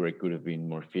am sure I could have been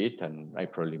more fit, and I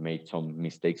probably made some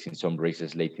mistakes in some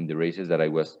races late in the races that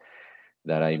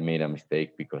I made a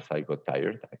mistake because I got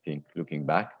tired. I think looking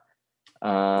back,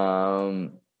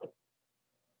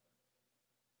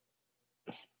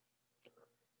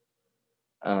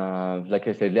 like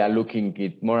I said, looking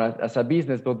it more as a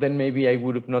business, but then maybe I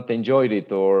would have not enjoyed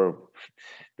it, or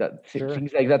that Sure.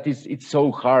 things like that. It's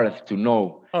so hard to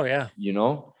know. Oh yeah, you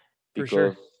know, for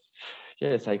because sure.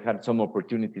 yes, I had some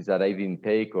opportunities that I didn't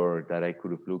take or that I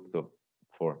could have looked up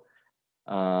for.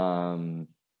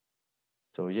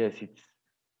 So yes,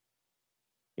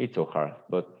 it's so hard,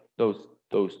 but those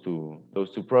two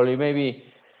probably maybe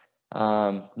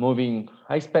moving.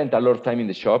 I spent a lot of time in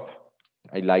the shop.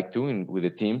 I like to with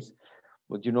the teams,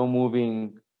 but you know,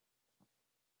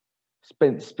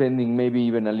 spending maybe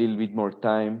even a little bit more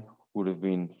time would have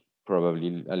been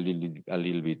probably a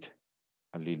little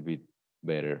bit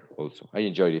better. Also, I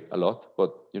enjoyed it a lot,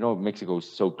 but you know, Mexico is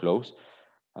so close.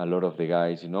 A lot of the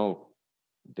guys, you know,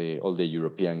 all the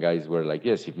European guys were like,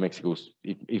 yes,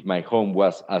 if my home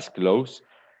was as close,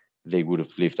 they would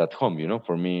have lived at home. You know,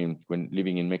 for me, when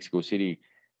living in Mexico City,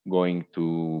 going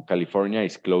to California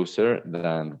is closer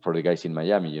than for the guys in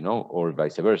Miami. You know, or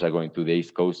vice versa, going to the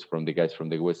East Coast from the guys from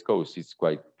the West Coast, it's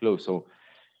quite close. So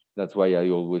that's why I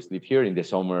always live here. In the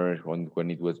summer, when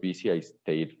it was busy, I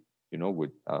stayed, you know, with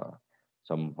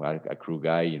a crew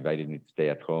guy invited me to stay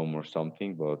at home or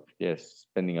something. But yes,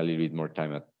 spending a little bit more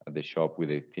time at the shop with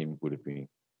the team would have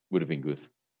been good.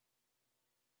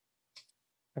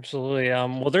 Absolutely.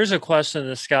 Well, there's a question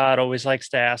that Scott always likes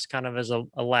to ask, kind of as a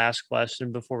last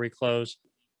question before we close.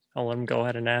 I'll let him go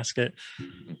ahead and ask it.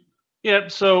 Yeah.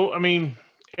 So, I mean,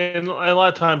 and a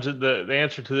lot of times the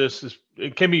answer to this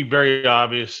it can be very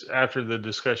obvious after the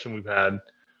discussion we've had.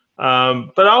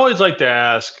 But I always like to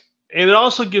ask, and it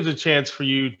also gives a chance for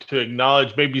you to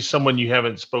acknowledge maybe someone you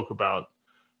haven't spoke about.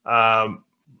 I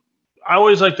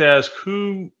always like to ask,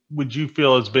 who would you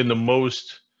feel has been the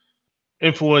most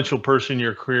influential person in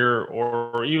your career,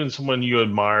 or even someone you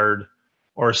admired,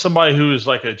 or somebody who is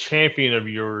like a champion of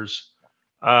yours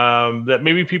that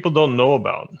maybe people don't know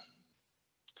about?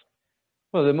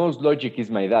 Well, the most logic is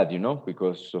my dad, you know,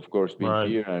 because of course being Right.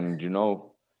 here, and you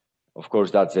know, of course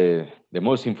that's the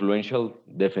most influential,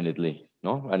 definitely,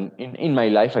 no, and in my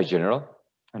life as general,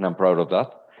 and I'm proud of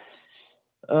that.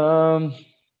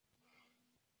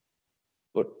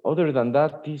 But other than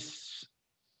that, it's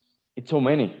so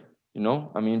many, you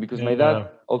know. I mean, because my dad,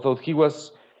 although he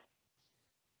was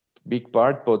big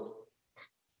part, but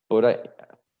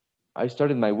I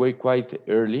started my way quite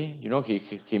early. You know,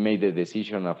 he made the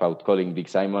decision about calling Big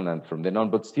Simon, and from then on.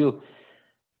 But still,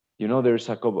 you know, there's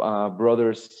a couple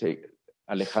brothers,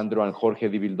 Alejandro and Jorge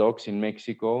de Vildox in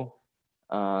Mexico.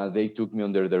 They took me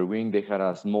under their wing. They had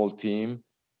a small team,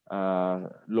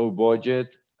 low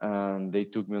budget, and they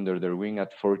took me under their wing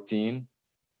at 14.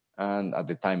 And at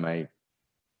the time,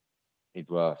 it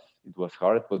was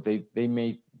hard, but they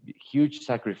made huge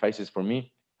sacrifices for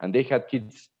me, and they had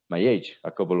kids my age,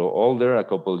 a couple older, a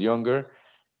couple younger.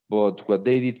 But what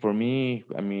they did for me,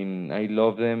 I mean, I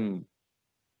love them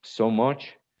so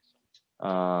much.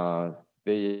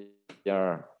 They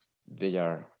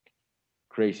are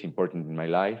crazy important in my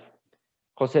life.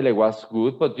 Josele was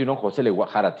good, but you know, Josele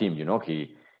had a team. You know,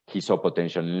 he saw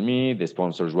potential in me. The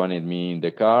sponsors wanted me in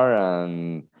the car,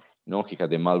 and you know, he had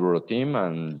the Marlboro team,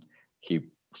 and he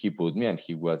put me, and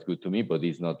he was good to me. But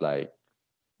it's not like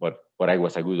but I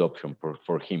was a good option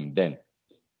for him then.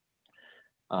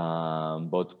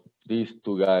 But these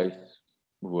two guys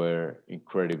were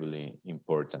incredibly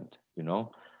important, you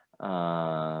know.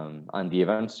 And the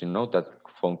events, you know, that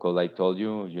phone call I told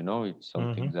you, you know, it's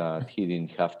something that he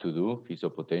didn't have to do. He saw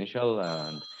potential,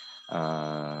 and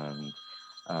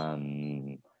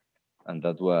and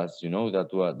that was,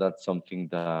 that's something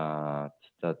that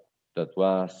that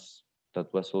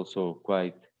was also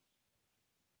quite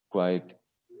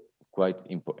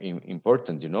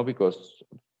important, because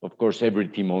of course every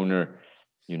team owner,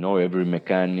 every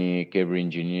mechanic, every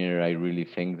engineer, I really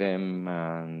thank them,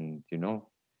 and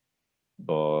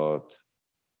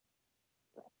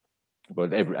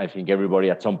but I think everybody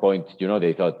at some point,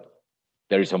 they thought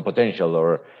there is some potential,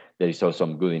 or there is also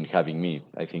some good in having me.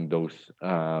 I think those,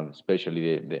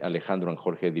 especially the Alejandro and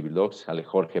Jorge Devil Dogs.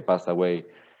 Jorge passed away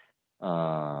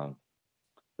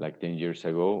like 10 years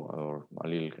ago, or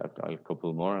a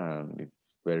couple more, and it's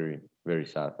very, very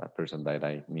sad. A person that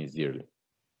I miss dearly.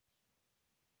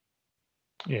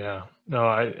 Yeah, no,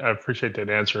 I appreciate that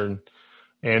answer.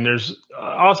 And there's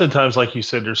oftentimes, like you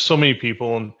said, there's so many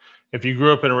people, and if you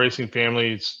grew up in a racing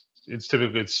family, it's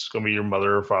typically it's going to be your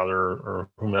mother or father or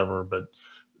whomever. But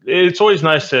it's always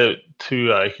nice to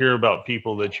hear about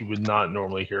people that you would not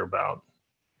normally hear about.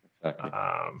 Exactly.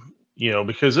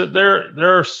 Because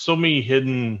there are so many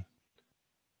hidden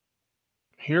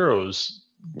heroes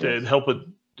that help it,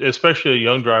 especially a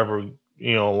young driver,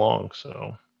 along.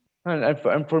 So,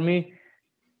 and for me,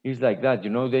 it's like that.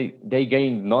 They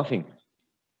gain nothing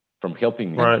from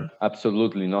helping me. Right.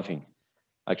 Absolutely nothing.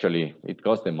 Actually, it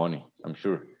cost them money, I'm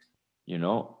sure.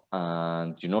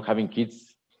 And having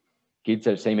kids at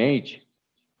the same age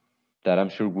that I'm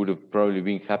sure would have probably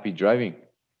been happy driving.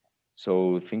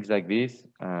 So things like this,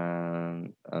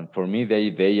 and for me,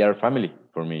 they are family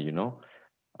for me.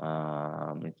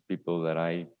 It's people that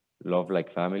I love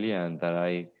like family, and that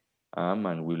I am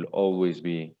and will always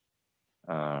be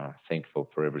thankful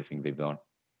for everything they've done.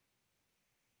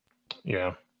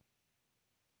 Yeah.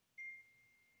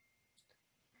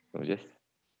 So yes,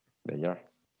 they are.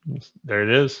 There it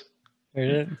is.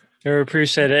 I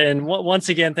appreciate it. And once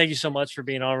again, thank you so much for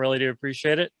being on. Really do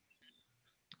appreciate it.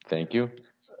 Thank you.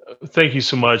 Thank you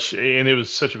so much. And it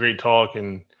was such a great talk.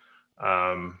 And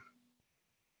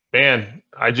man,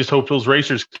 I just hope those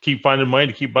racers keep finding money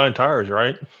to keep buying tires,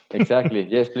 right? Exactly.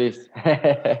 Yes, please.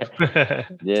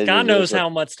 Yes, God knows how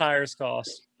much tires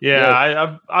cost. Yeah,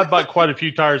 yes. I've bought quite a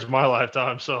few tires in my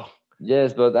lifetime. So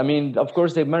yes, but I mean, of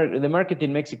course, the market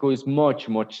in Mexico is much,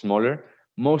 much smaller.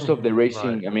 Most of the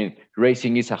racing, right. I mean,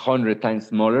 racing is 100 times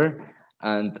smaller,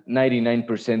 and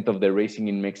 99% of the racing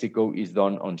in Mexico is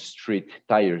done on street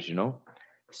tires.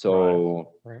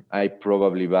 So right. I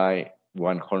probably buy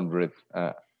 100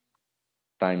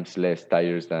 times less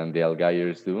tires than the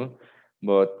Allgaiers do,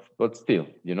 but still,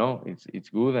 it's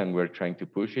good, and we're trying to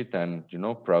push it, and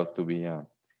proud to be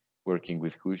working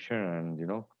with Hoosier, and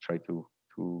try to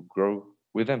grow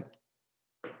with them.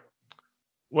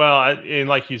 Well, and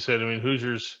like you said, I mean,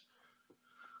 Hoosier's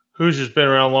been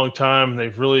around a long time.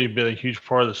 They've really been a huge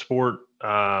part of the sport,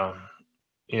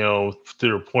 through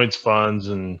their points funds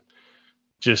and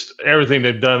just everything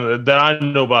they've done that I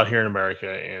know about here in America.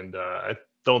 And I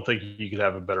don't think you could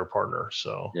have a better partner.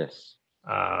 So yes.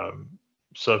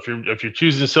 So if you're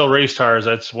choosing to sell race tires,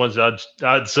 that's ones I'd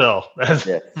sell. That's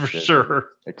for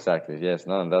sure. Exactly. Yes.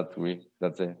 No, that's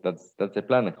a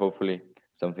plan. Hopefully,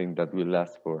 something that will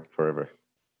last forever.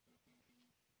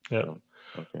 Yeah. So,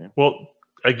 okay. Well,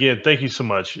 again, thank you so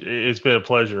much. It's been a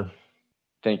pleasure.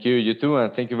 Thank you. You too,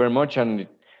 and thank you very much. And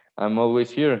I'm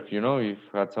always here. If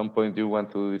at some point you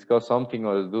want to discuss something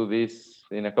or do this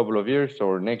in a couple of years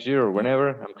or next year or whenever,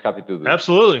 I'm happy to do it.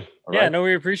 Absolutely. Yeah, no,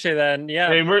 we appreciate that. And yeah.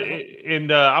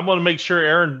 And I'm going to make sure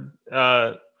Aaron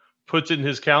puts it in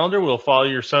his calendar. We'll follow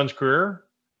your son's career.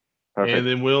 Perfect. And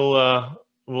then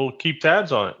we'll keep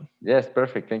tabs on it. Yes,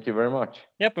 perfect. Thank you very much.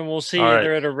 Yep, and we'll see you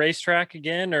either at a racetrack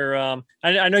again, or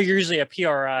I know you're usually a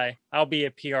PRI. I'll be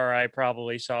a PRI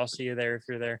probably, so I'll see you there if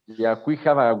you're there. Yeah, we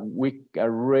have a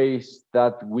race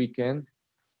that weekend,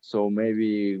 so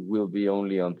maybe we'll be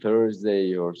only on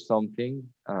Thursday or something.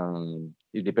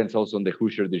 It depends also on the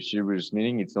Hoosier Distributors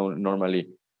meeting. It's normally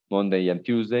Monday and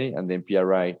Tuesday, and then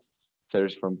PRI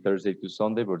from Thursday to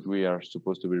Sunday. But we are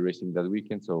supposed to be racing that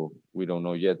weekend, so we don't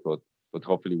know yet. But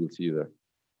hopefully we'll see you there.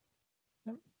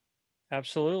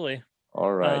 Absolutely.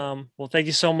 All right. Well, thank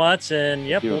you so much, and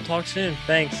we'll talk soon.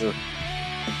 Thanks. Sure.